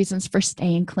identify reasons for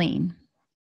staying clean.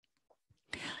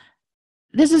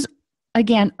 This is,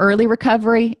 again, early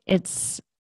recovery. It's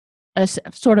a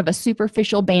sort of a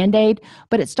superficial Band-Aid,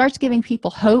 but it starts giving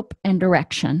people hope and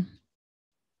direction.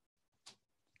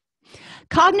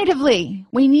 Cognitively,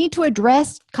 we need to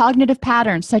address cognitive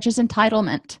patterns such as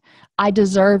entitlement. I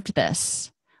deserved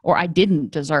this, or I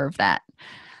didn't deserve that.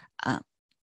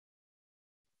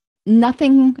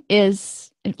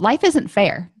 Life isn't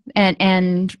fair.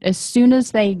 And as soon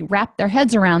as they wrap their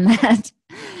heads around that,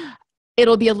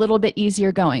 it'll be a little bit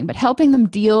easier going. But helping them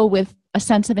deal with a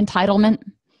sense of entitlement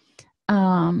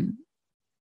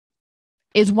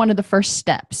is one of the first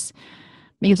steps,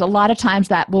 because a lot of times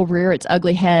that will rear its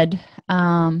ugly head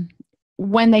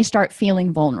when they start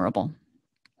feeling vulnerable.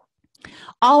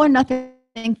 All or nothing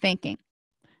thinking.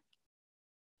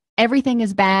 Everything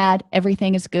is bad,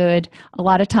 everything is good. A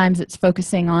lot of times it's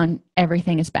focusing on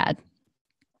everything is bad.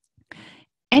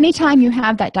 Anytime you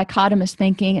have that dichotomous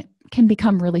thinking, it can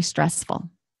become really stressful.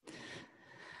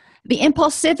 The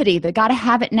impulsivity, the gotta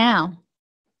have it now.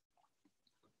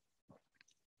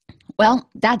 Well,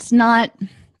 that's not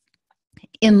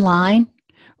in line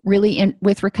really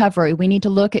with recovery. We need to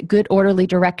look at good orderly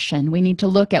direction. We need to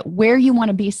look at where you want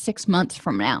to be 6 months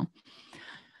from now.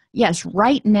 Yes,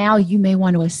 right now you may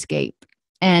want to escape,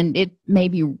 and it may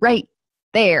be right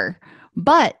there,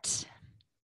 but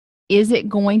is it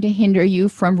going to hinder you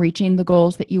from reaching the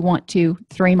goals that you want to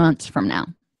 3 months from now?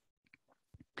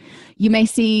 You may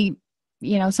see,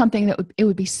 something that it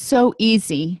would be so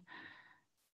easy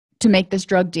to make this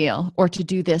drug deal or to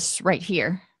do this right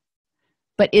here.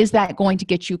 But is that going to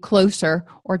get you closer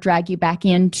or drag you back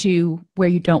into where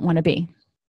you don't want to be?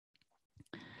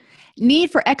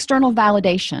 Need for external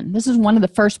validation. This is one of the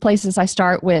first places I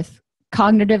start with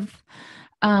cognitive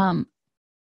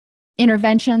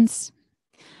interventions,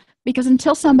 because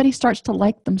until somebody starts to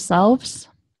like themselves,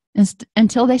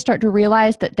 until they start to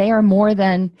realize that they are more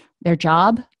than their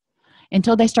job,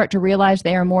 until they start to realize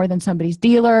they are more than somebody's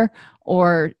dealer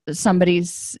or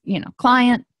somebody's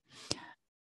client,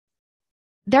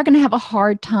 they're going to have a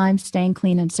hard time staying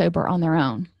clean and sober on their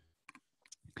own.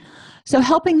 So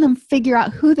helping them figure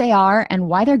out who they are and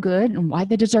why they're good and why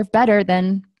they deserve better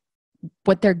than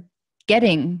what they're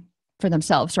getting for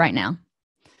themselves right now.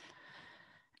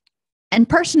 And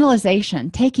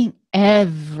personalization, taking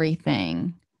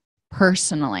everything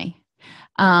personally.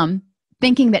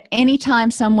 Thinking that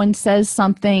anytime someone says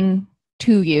something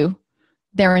to you,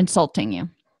 they're insulting you.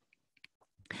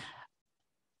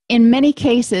 In many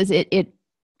cases, it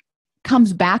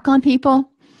comes back on people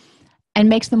and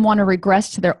makes them want to regress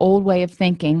to their old way of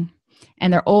thinking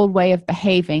and their old way of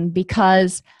behaving,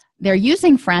 because their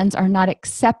using friends are not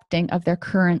accepting of their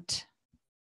current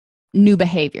new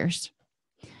behaviors.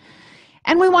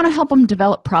 And we want to help them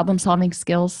develop problem-solving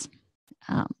skills.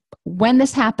 When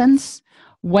this happens,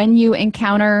 when you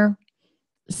encounter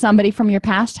somebody from your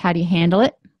past, how do you handle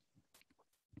it?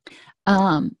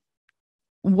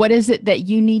 What is it that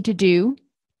you need to do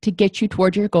to get you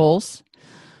toward your goals?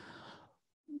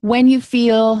 When you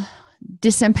feel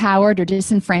disempowered or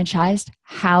disenfranchised,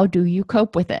 how do you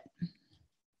cope with it?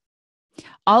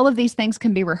 All of these things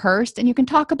can be rehearsed, and you can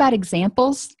talk about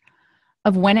examples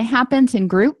of when it happens in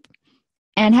group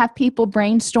and have people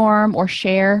brainstorm or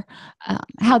share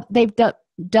how they've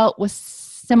dealt with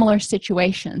similar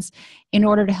situations in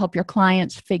order to help your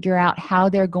clients figure out how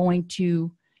they're going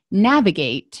to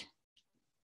navigate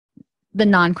the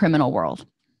non-criminal world.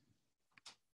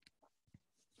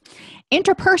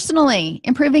 Interpersonally,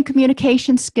 improving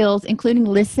communication skills, including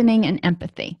listening and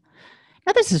empathy.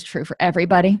 Now, this is true for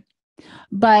everybody,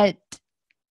 but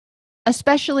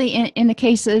especially in the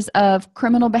cases of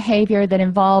criminal behavior that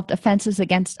involved offenses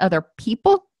against other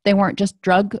people, they weren't just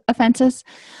drug offenses.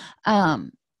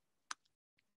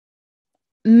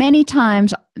 Many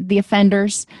times the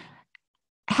offenders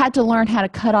had to learn how to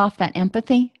cut off that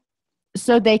empathy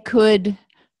so they could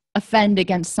offend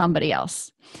against somebody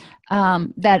else.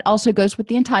 That also goes with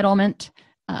the entitlement.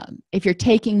 If you're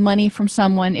taking money from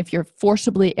someone, if you're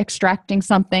forcibly extracting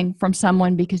something from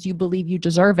someone because you believe you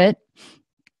deserve it,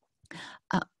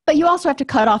 but you also have to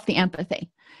cut off the empathy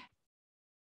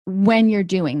when you're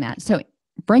doing that. So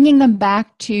bringing them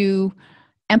back to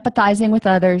empathizing with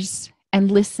others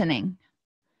and listening,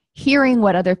 hearing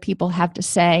what other people have to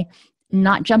say,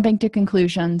 not jumping to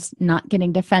conclusions, not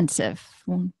getting defensive.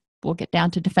 We'll get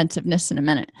down to defensiveness in a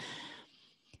minute.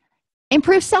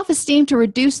 Improve self-esteem to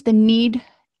reduce the need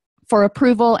for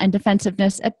approval and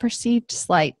defensiveness at perceived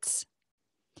slights.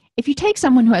 If you take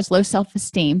someone who has low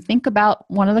self-esteem, think about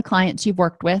one of the clients you've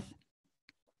worked with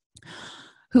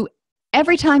who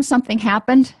every time something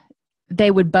happened,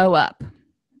 they would bow up.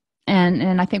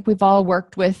 And I think we've all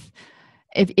worked with,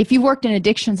 if you've worked in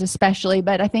addictions especially,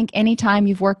 but I think anytime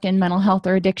you've worked in mental health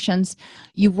or addictions,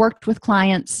 you've worked with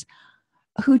clients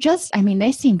who just,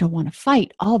 they seem to want to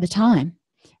fight all the time.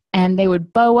 And they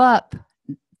would bow up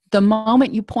the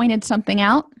moment you pointed something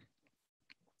out.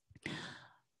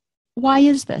 Why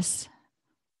is this?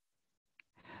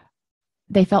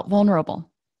 They felt vulnerable.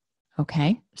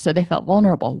 Okay, so they felt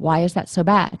vulnerable. Why is that so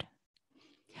bad?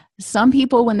 Some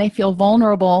people, when they feel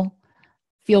vulnerable,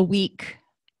 feel weak.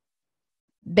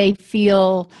 They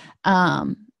feel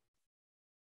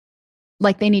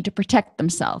like they need to protect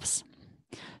themselves.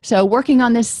 So working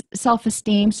on this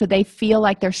self-esteem so they feel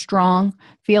like they're strong,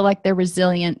 feel like they're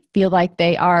resilient, feel like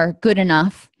they are good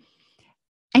enough,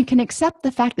 and can accept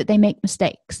the fact that they make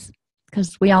mistakes,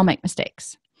 because we all make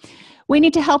mistakes. We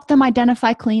need to help them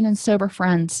identify clean and sober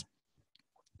friends.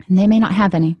 And they may not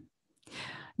have any.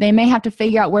 They may have to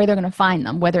figure out where they're going to find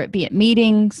them, whether it be at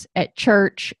meetings, at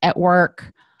church, at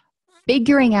work,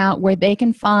 figuring out where they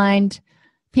can find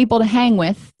people to hang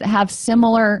with that have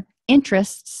similar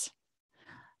interests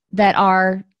that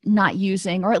are not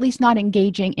using or at least not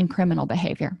engaging in criminal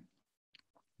behavior.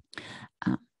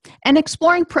 And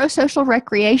exploring pro-social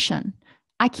recreation.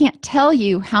 I can't tell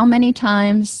you how many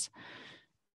times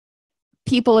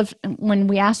people have, when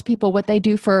we ask people what they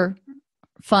do for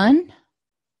fun,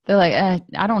 they're like,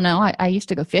 I don't know, I used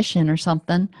to go fishing or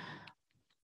something.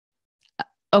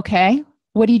 Okay,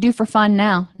 what do you do for fun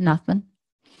now? Nothing.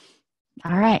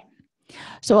 All right.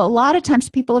 So a lot of times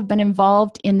people have been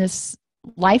involved in this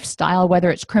lifestyle,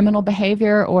 whether it's criminal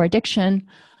behavior or addiction,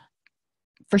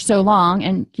 for so long.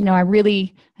 And,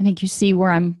 I think you see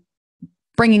where I'm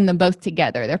bringing them both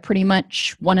together. They're pretty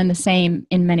much one and the same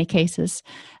in many cases.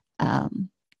 They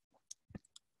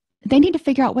need to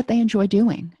figure out what they enjoy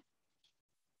doing.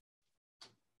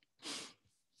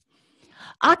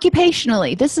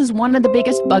 Occupationally, this is one of the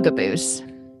biggest bugaboos.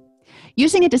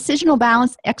 Using a decisional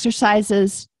balance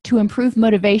exercises to improve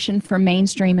motivation for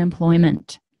mainstream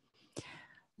employment.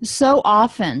 So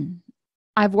often,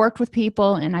 I've worked with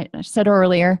people, and I said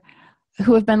earlier,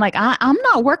 who have been like, I'm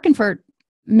not working for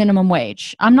minimum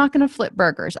wage. I'm not going to flip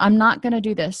burgers. I'm not going to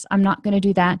do this. I'm not going to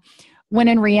do that. When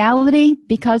in reality,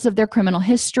 because of their criminal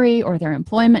history or their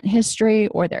employment history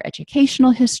or their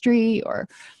educational history or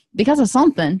because of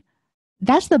something,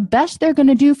 that's the best they're going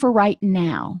to do for right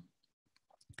now.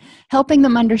 Helping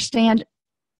them understand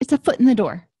it's a foot in the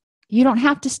door. You don't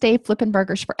have to stay flipping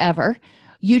burgers forever.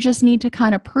 You just need to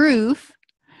kind of prove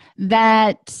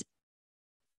that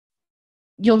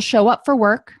you'll show up for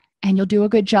work and you'll do a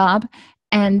good job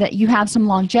and that you have some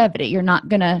longevity. You're not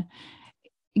going to,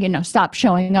 stop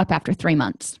showing up after 3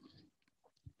 months.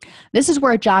 This is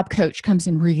where a job coach comes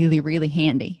in really, really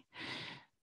handy.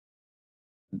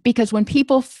 Because when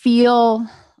people feel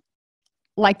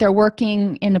like they're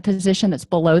working in a position that's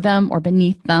below them or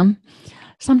beneath them,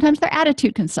 sometimes their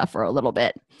attitude can suffer a little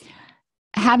bit.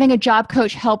 Having a job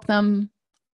coach help them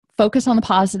focus on the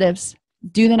positives,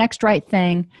 do the next right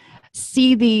thing,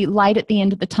 see the light at the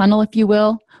end of the tunnel, if you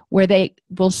will, where they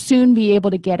will soon be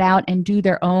able to get out and do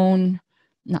their own,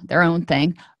 not their own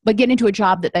thing, but get into a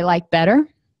job that they like better.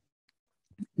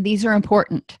 These are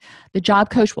important. The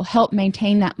job coach will help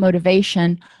maintain that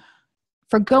motivation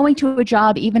for going to a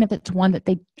job, even if it's one that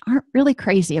they aren't really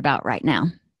crazy about right now.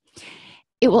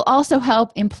 It will also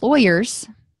help employers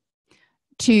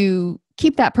to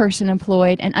keep that person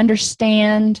employed and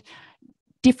understand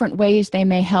different ways they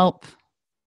may help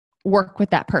work with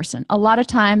that person. A lot of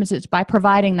times it's by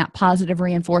providing that positive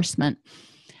reinforcement,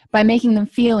 by making them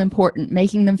feel important,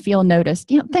 making them feel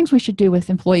noticed, things we should do with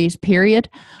employees, period.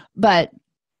 But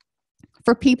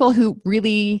for people who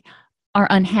really are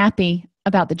unhappy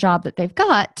about the job that they've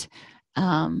got,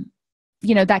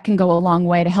 that can go a long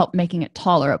way to help making it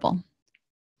tolerable.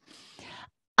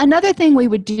 Another thing we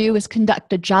would do is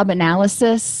conduct a job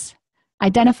analysis,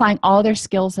 identifying all their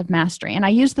skills of mastery. And I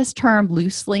use this term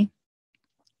loosely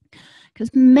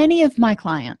because many of my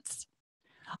clients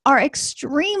are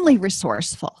extremely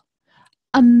resourceful,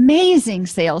 amazing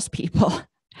salespeople,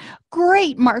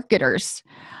 great marketers.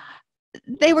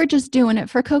 They were just doing it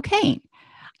for cocaine.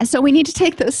 And so we need to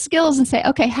take those skills and say,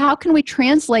 okay, how can we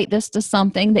translate this to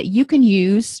something that you can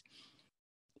use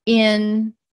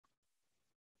in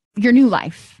your new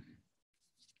life?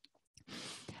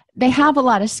 They have a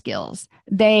lot of skills.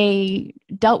 They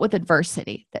dealt with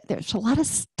adversity. There's a lot of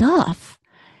stuff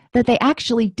that they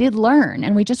actually did learn,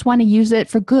 and we just want to use it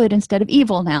for good instead of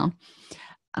evil now.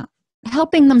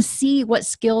 Helping them see what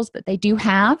skills that they do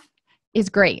have is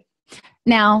great.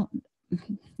 Now,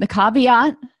 the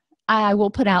caveat I will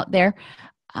put out there,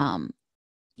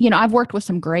 I've worked with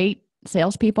some great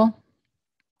salespeople,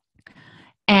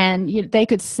 and they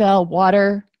could sell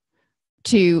water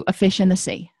to a fish in the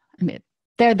sea. I mean,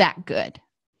 they're that good.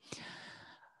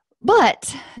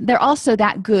 But they're also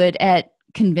that good at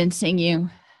convincing you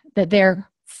that they're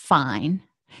fine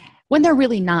when they're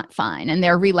really not fine and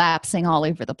they're relapsing all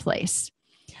over the place.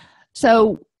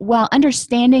 So while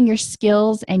understanding your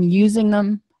skills and using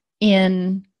them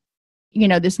in,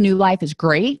 this new life is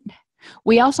great,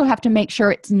 we also have to make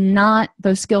sure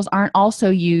those skills aren't also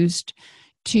used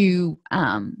to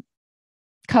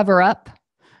cover up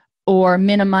or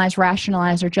minimize,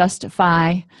 rationalize, or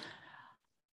justify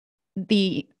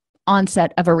the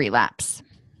onset of a relapse.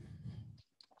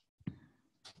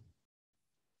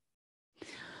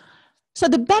 So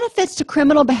the benefits to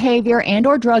criminal behavior and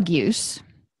or drug use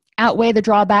outweigh the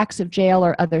drawbacks of jail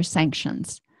or other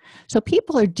sanctions. So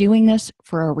people are doing this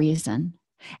for a reason.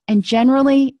 And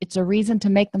generally, it's a reason to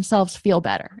make themselves feel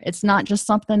better. It's not just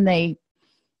something they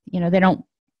don't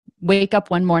wake up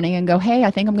one morning and go, hey,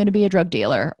 I think I'm going to be a drug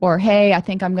dealer, or hey, I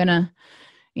think I'm going to,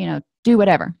 do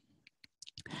whatever.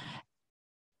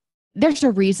 There's a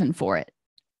reason for it.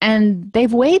 And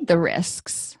they've weighed the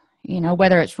risks,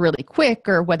 whether it's really quick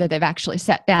or whether they've actually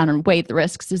sat down and weighed the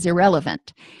risks is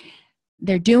irrelevant.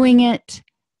 They're doing it,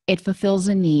 it fulfills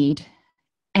a need,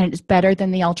 and it's better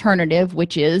than the alternative,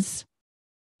 which is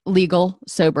legal,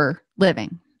 sober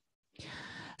living.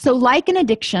 So like an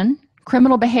addiction,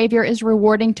 criminal behavior is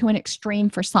rewarding to an extreme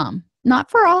for some,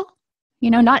 not for all.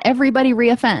 Not everybody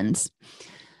reoffends.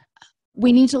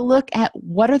 We need to look at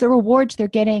what are the rewards they're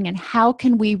getting and how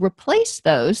can we replace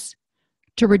those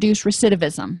to reduce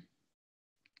recidivism.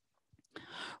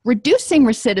 Reducing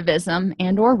recidivism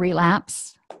and or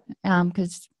relapse,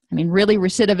 because really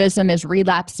recidivism is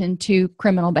relapse into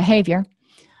criminal behavior.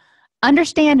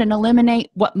 Understand and eliminate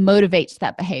what motivates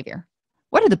that behavior.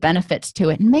 What are the benefits to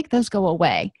it? And make those go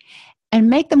away. And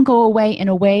make them go away in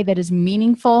a way that is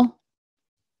meaningful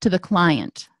to the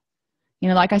client.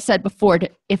 Like I said before,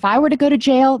 if I were to go to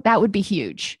jail, that would be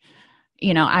huge.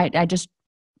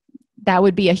 That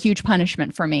would be a huge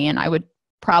punishment for me, and I would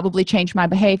probably change my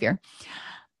behavior.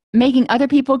 Making other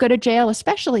people go to jail,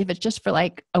 especially if it's just for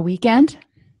like a weekend,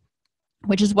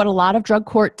 which is what a lot of drug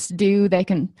courts do. They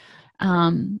can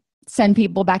send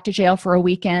people back to jail for a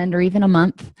weekend or even a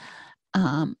month.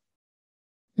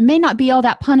 May not be all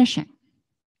that punishing.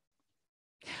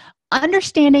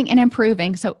 Understanding and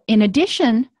improving. So in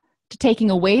addition to taking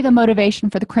away the motivation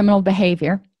for the criminal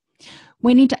behavior,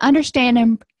 we need to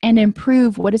understand and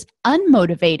improve what is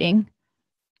unmotivating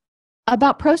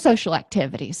about prosocial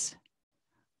activities.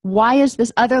 Why is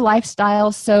this other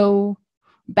lifestyle so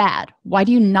bad? Why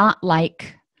do you not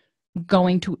like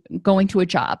going to a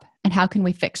job? And how can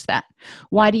we fix that?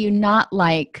 Why do you not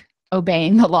like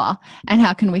obeying the law? And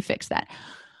how can we fix that?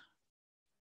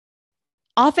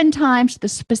 Oftentimes, the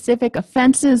specific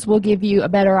offenses will give you a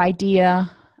better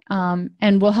idea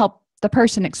and will help the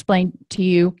person explain to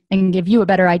you and give you a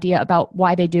better idea about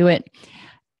why they do it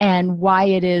and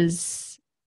why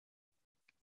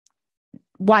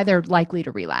they're likely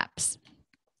to relapse.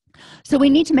 So we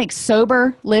need to make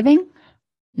sober living,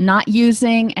 not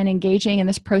using and engaging in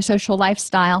this prosocial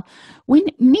lifestyle, we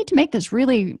need to make this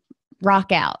really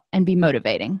rock out and be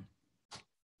motivating.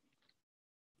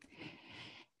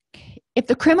 If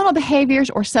the criminal behaviors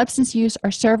or substance use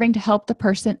are serving to help the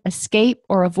person escape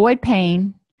or avoid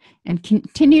pain and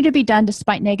continue to be done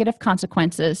despite negative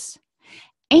consequences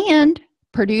and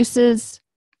produces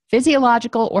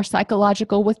physiological or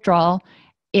psychological withdrawal,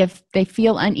 if they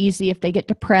feel uneasy, if they get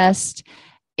depressed,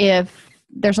 if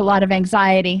there's a lot of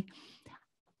anxiety,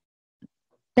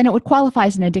 then it would qualify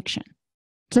as an addiction.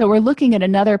 So we're looking at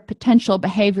another potential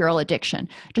behavioral addiction.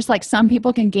 Just like some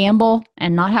people can gamble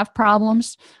and not have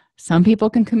problems, some people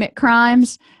can commit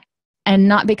crimes and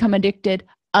not become addicted.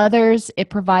 Others, it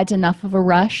provides enough of a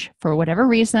rush for whatever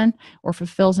reason, or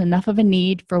fulfills enough of a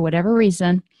need for whatever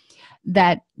reason,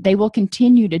 that they will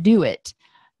continue to do it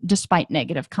despite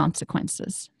negative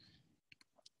consequences.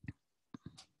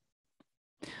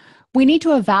 We need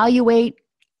to evaluate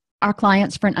our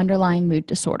clients for an underlying mood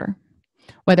disorder,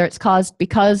 whether it's caused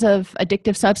because of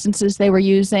addictive substances they were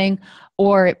using,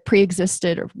 or it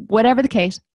pre-existed, or whatever the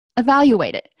case.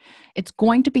 Evaluate it. It's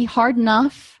going to be hard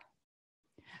enough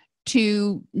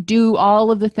to do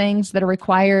all of the things that are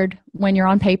required when you're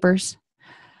on papers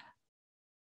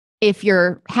if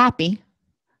you're happy,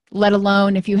 let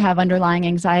alone if you have underlying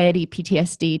anxiety,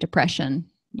 PTSD, depression,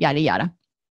 yada, yada.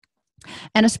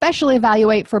 And especially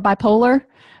evaluate for bipolar,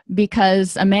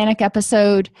 because a manic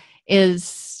episode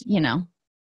is,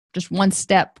 just one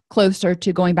step closer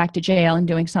to going back to jail and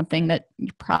doing something that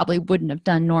you probably wouldn't have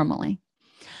done normally.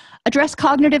 Address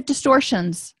cognitive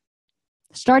distortions.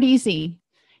 Start easy.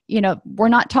 We're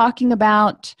not talking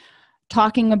about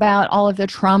all of their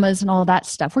traumas and all that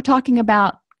stuff. We're talking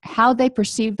about how they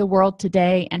perceive the world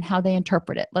today and how they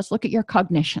interpret it. Let's look at your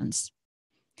cognitions.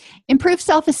 Improve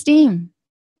self-esteem.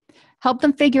 Help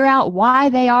them figure out why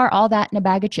they are all that in a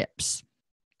bag of chips.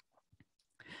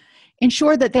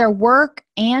 Ensure that their work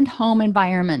and home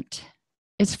environment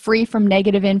is free from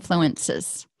negative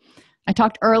influences. I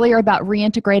talked earlier about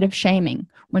reintegrative shaming.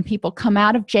 When people come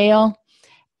out of jail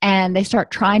and they start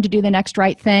trying to do the next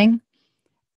right thing,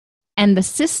 and the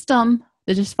system,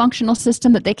 the dysfunctional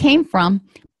system that they came from,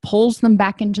 pulls them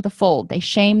back into the fold. They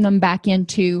shame them back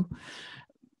into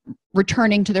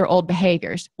returning to their old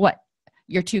behaviors. What?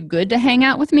 You're too good to hang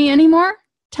out with me anymore?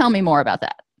 Tell me more about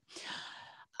that.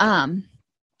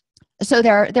 So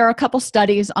there are a couple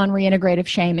studies on reintegrative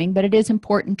shaming, but it is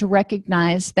important to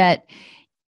recognize that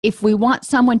if we want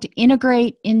someone to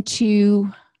integrate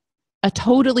into a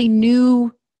totally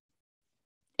new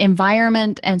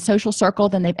environment and social circle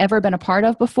than they've ever been a part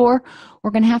of before, we're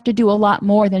going to have to do a lot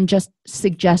more than just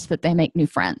suggest that they make new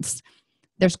friends.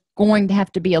 There's going to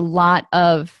have to be a lot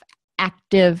of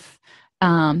active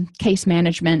case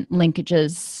management,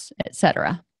 linkages,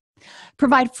 etc.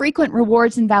 Provide frequent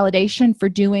rewards and validation for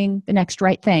doing the next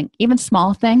right thing, even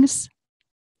small things,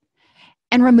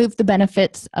 and remove the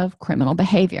benefits of criminal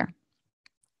behavior.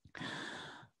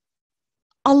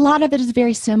 A lot of it is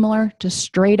very similar to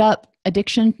straight up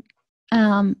addictions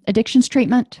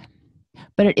treatment,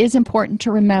 but it is important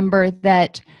to remember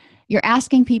that you're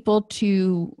asking people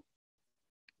to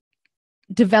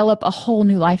develop a whole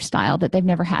new lifestyle that they've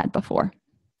never had before,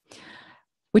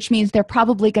 which means they're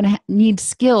probably going to need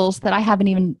skills that I haven't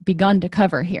even begun to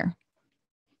cover here.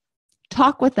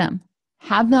 Talk with them.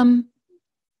 Have them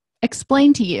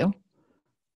explain to you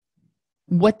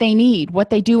what they need, what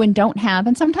they do and don't have,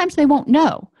 and sometimes they won't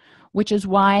know, which is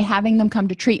why having them come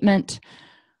to treatment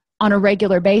on a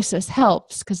regular basis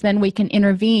helps, because then we can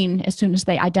intervene as soon as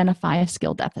they identify a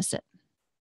skill deficit.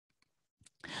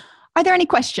 Are there any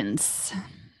questions?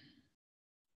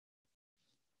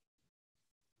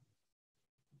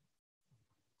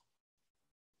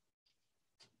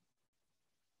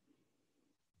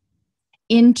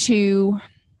 Into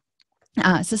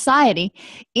society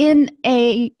in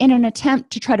an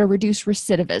attempt to try to reduce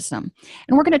recidivism.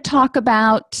 And we're going to talk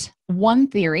about one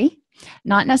theory,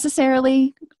 not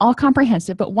necessarily all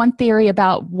comprehensive, but one theory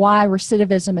about why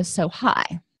recidivism is so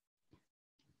high.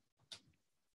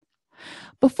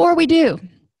 Before we do,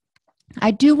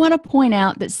 I do want to point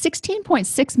out that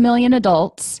 16.6 million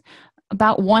adults,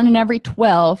 about 1 in every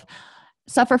 12,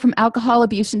 suffer from alcohol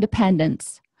abuse and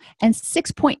dependence, and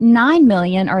 6.9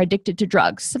 million are addicted to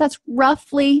drugs. So that's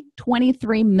roughly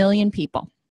 23 million people.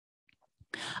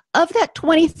 Of that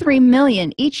 23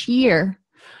 million each year,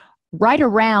 right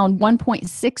around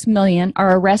 1.6 million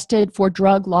are arrested for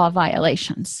drug law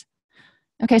violations.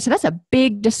 Okay, so that's a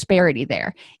big disparity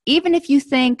there. Even if you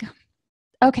think,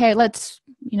 okay,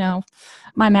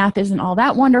 my math isn't all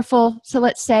that wonderful, so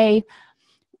let's say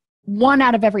 1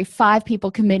 out of every 5 people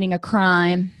committing a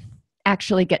crime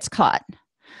actually gets caught.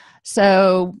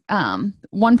 So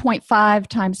 1.5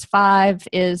 times 5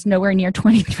 is nowhere near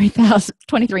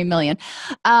 23 million.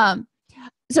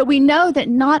 So we know that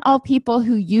not all people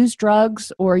who use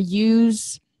drugs or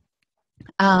use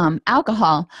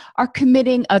alcohol are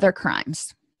committing other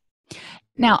crimes.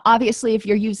 Now, obviously, if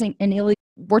you're using an illegal,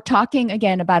 we're talking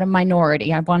again about a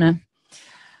minority. I want to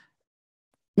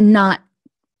not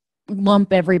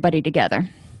lump everybody together.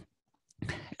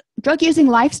 Drug-using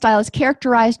lifestyle is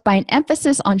characterized by an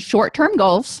emphasis on short-term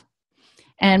goals.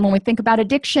 And when we think about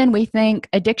addiction, we think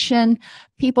addiction,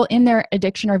 people in their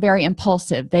addiction are very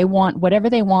impulsive. They want whatever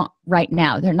they want right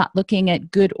now. They're not looking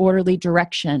at good, orderly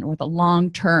direction or the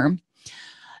long term.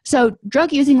 So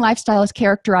drug-using lifestyle is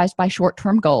characterized by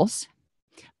short-term goals,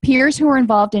 peers who are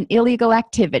involved in illegal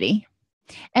activity,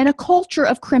 and a culture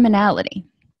of criminality.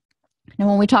 Now,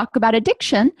 when we talk about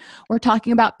addiction, we're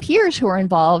talking about peers who are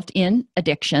involved in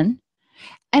addiction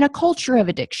and a culture of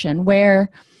addiction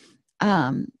where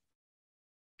the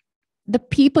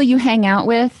people you hang out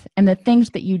with and the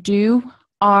things that you do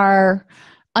are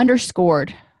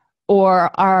underscored or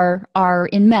are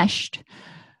enmeshed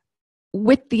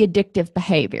with the addictive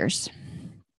behaviors.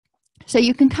 So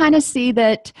you can kind of see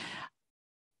that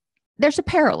there's a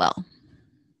parallel.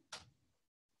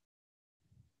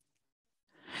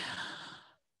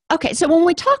 Okay, so when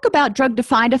we talk about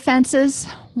drug-defined offenses,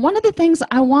 one of the things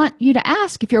I want you to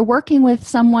ask if you're working with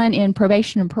someone in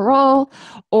probation and parole,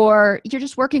 or you're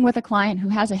just working with a client who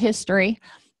has a history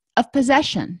of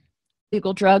possession.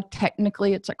 Legal drug,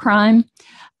 technically it's a crime.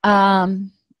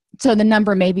 So the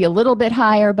number may be a little bit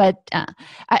higher, but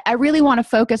I really want to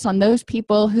focus on those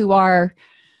people who are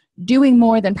doing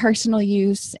more than personal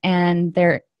use and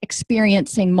they're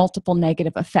experiencing multiple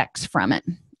negative effects from it,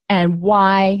 and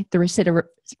why the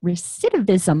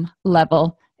recidivism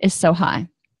level is so high.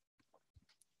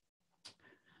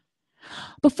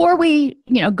 Before we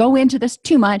go into this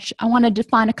too much, I want to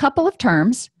define a couple of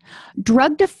terms.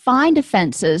 Drug-defined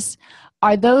offenses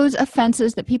are those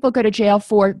offenses that people go to jail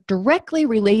for directly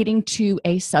relating to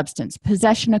a substance: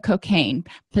 possession of cocaine,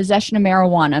 possession of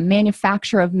marijuana,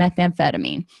 manufacture of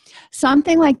methamphetamine,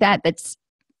 something like that. That's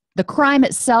the crime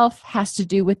itself has to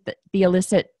do with the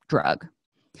illicit drug.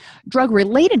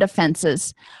 Drug-related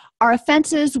offenses are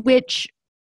offenses which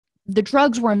the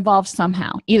drugs were involved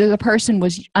somehow. Either the person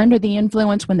was under the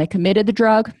influence when they committed the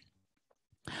drug,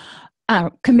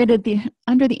 under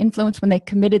the influence when they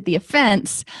committed the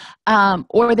offense,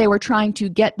 or they were trying to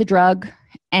get the drug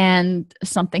and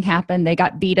something happened. They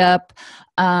got beat up.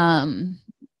 Can't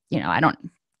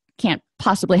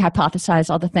possibly hypothesize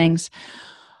all the things.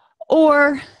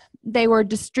 Or they were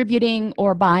distributing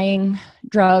or buying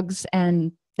drugs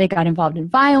and they got involved in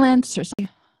violence or something.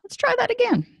 Let's try that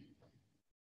again.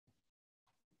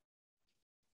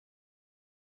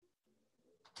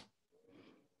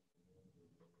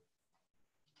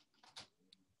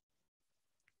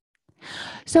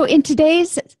 So in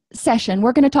today's session,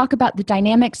 we're going to talk about the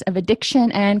dynamics of addiction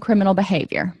and criminal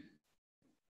behavior.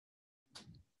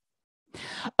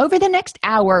 Over the next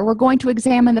hour, we're going to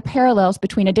examine the parallels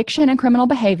between addiction and criminal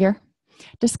behavior,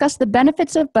 discuss the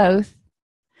benefits of both,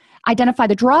 identify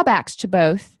the drawbacks to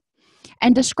both,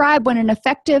 and describe what an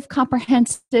effective,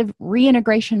 comprehensive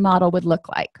reintegration model would look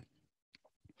like.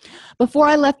 Before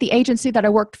I left the agency that I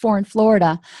worked for in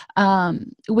Florida,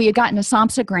 we had gotten a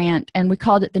SAMHSA grant, and we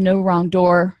called it the No Wrong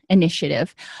Door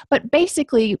Initiative. But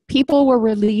basically, people were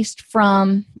released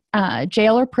from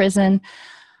jail or prison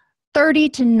 30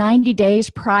 to 90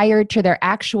 days prior to their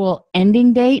actual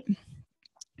ending date.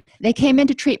 They came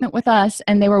into treatment with us,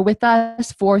 and they were with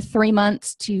us for 3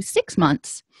 months to 6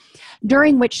 months,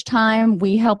 during which time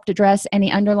we helped address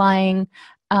any underlying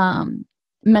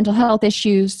mental health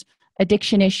issues,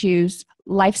 addiction issues,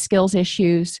 life skills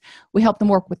issues. We helped them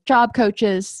work with job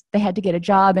coaches. They had to get a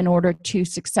job in order to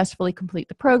successfully complete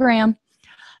the program.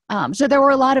 So there were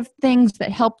a lot of things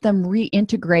that helped them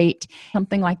reintegrate.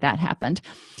 Something like that happened.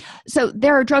 So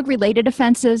there are drug-related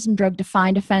offenses and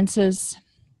drug-defined offenses.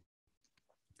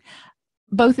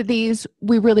 Both of these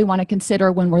we really want to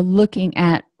consider when we're looking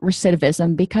at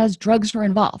recidivism because drugs are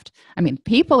involved. I mean,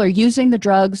 people are using the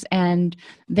drugs, and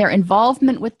their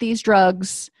involvement with these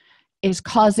drugs is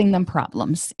causing them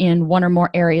problems in one or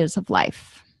more areas of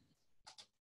life.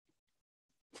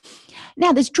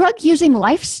 Now, this drug-using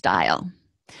lifestyle,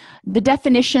 the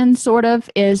definition sort of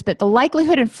is that the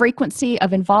likelihood and frequency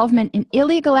of involvement in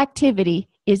illegal activity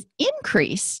is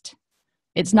increased.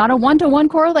 It's not a one-to-one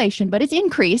correlation, but it's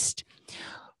increased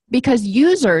because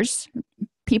users,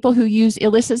 people who use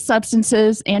illicit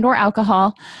substances and or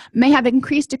alcohol, may have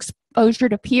increased exposure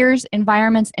to peers,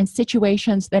 environments, and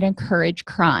situations that encourage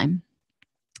crime.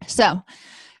 So,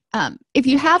 if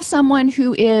you have someone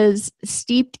who is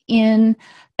steeped in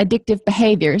addictive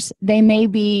behaviors, they may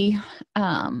be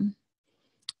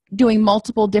doing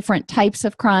multiple different types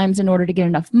of crimes in order to get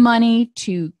enough money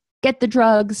to get the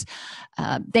drugs.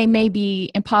 They may be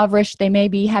impoverished. They may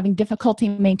be having difficulty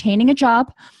maintaining a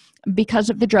job because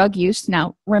of the drug use.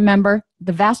 Now, remember,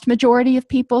 the vast majority of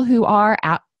people who are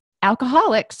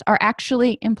alcoholics are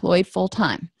actually employed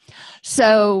full-time.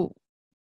 So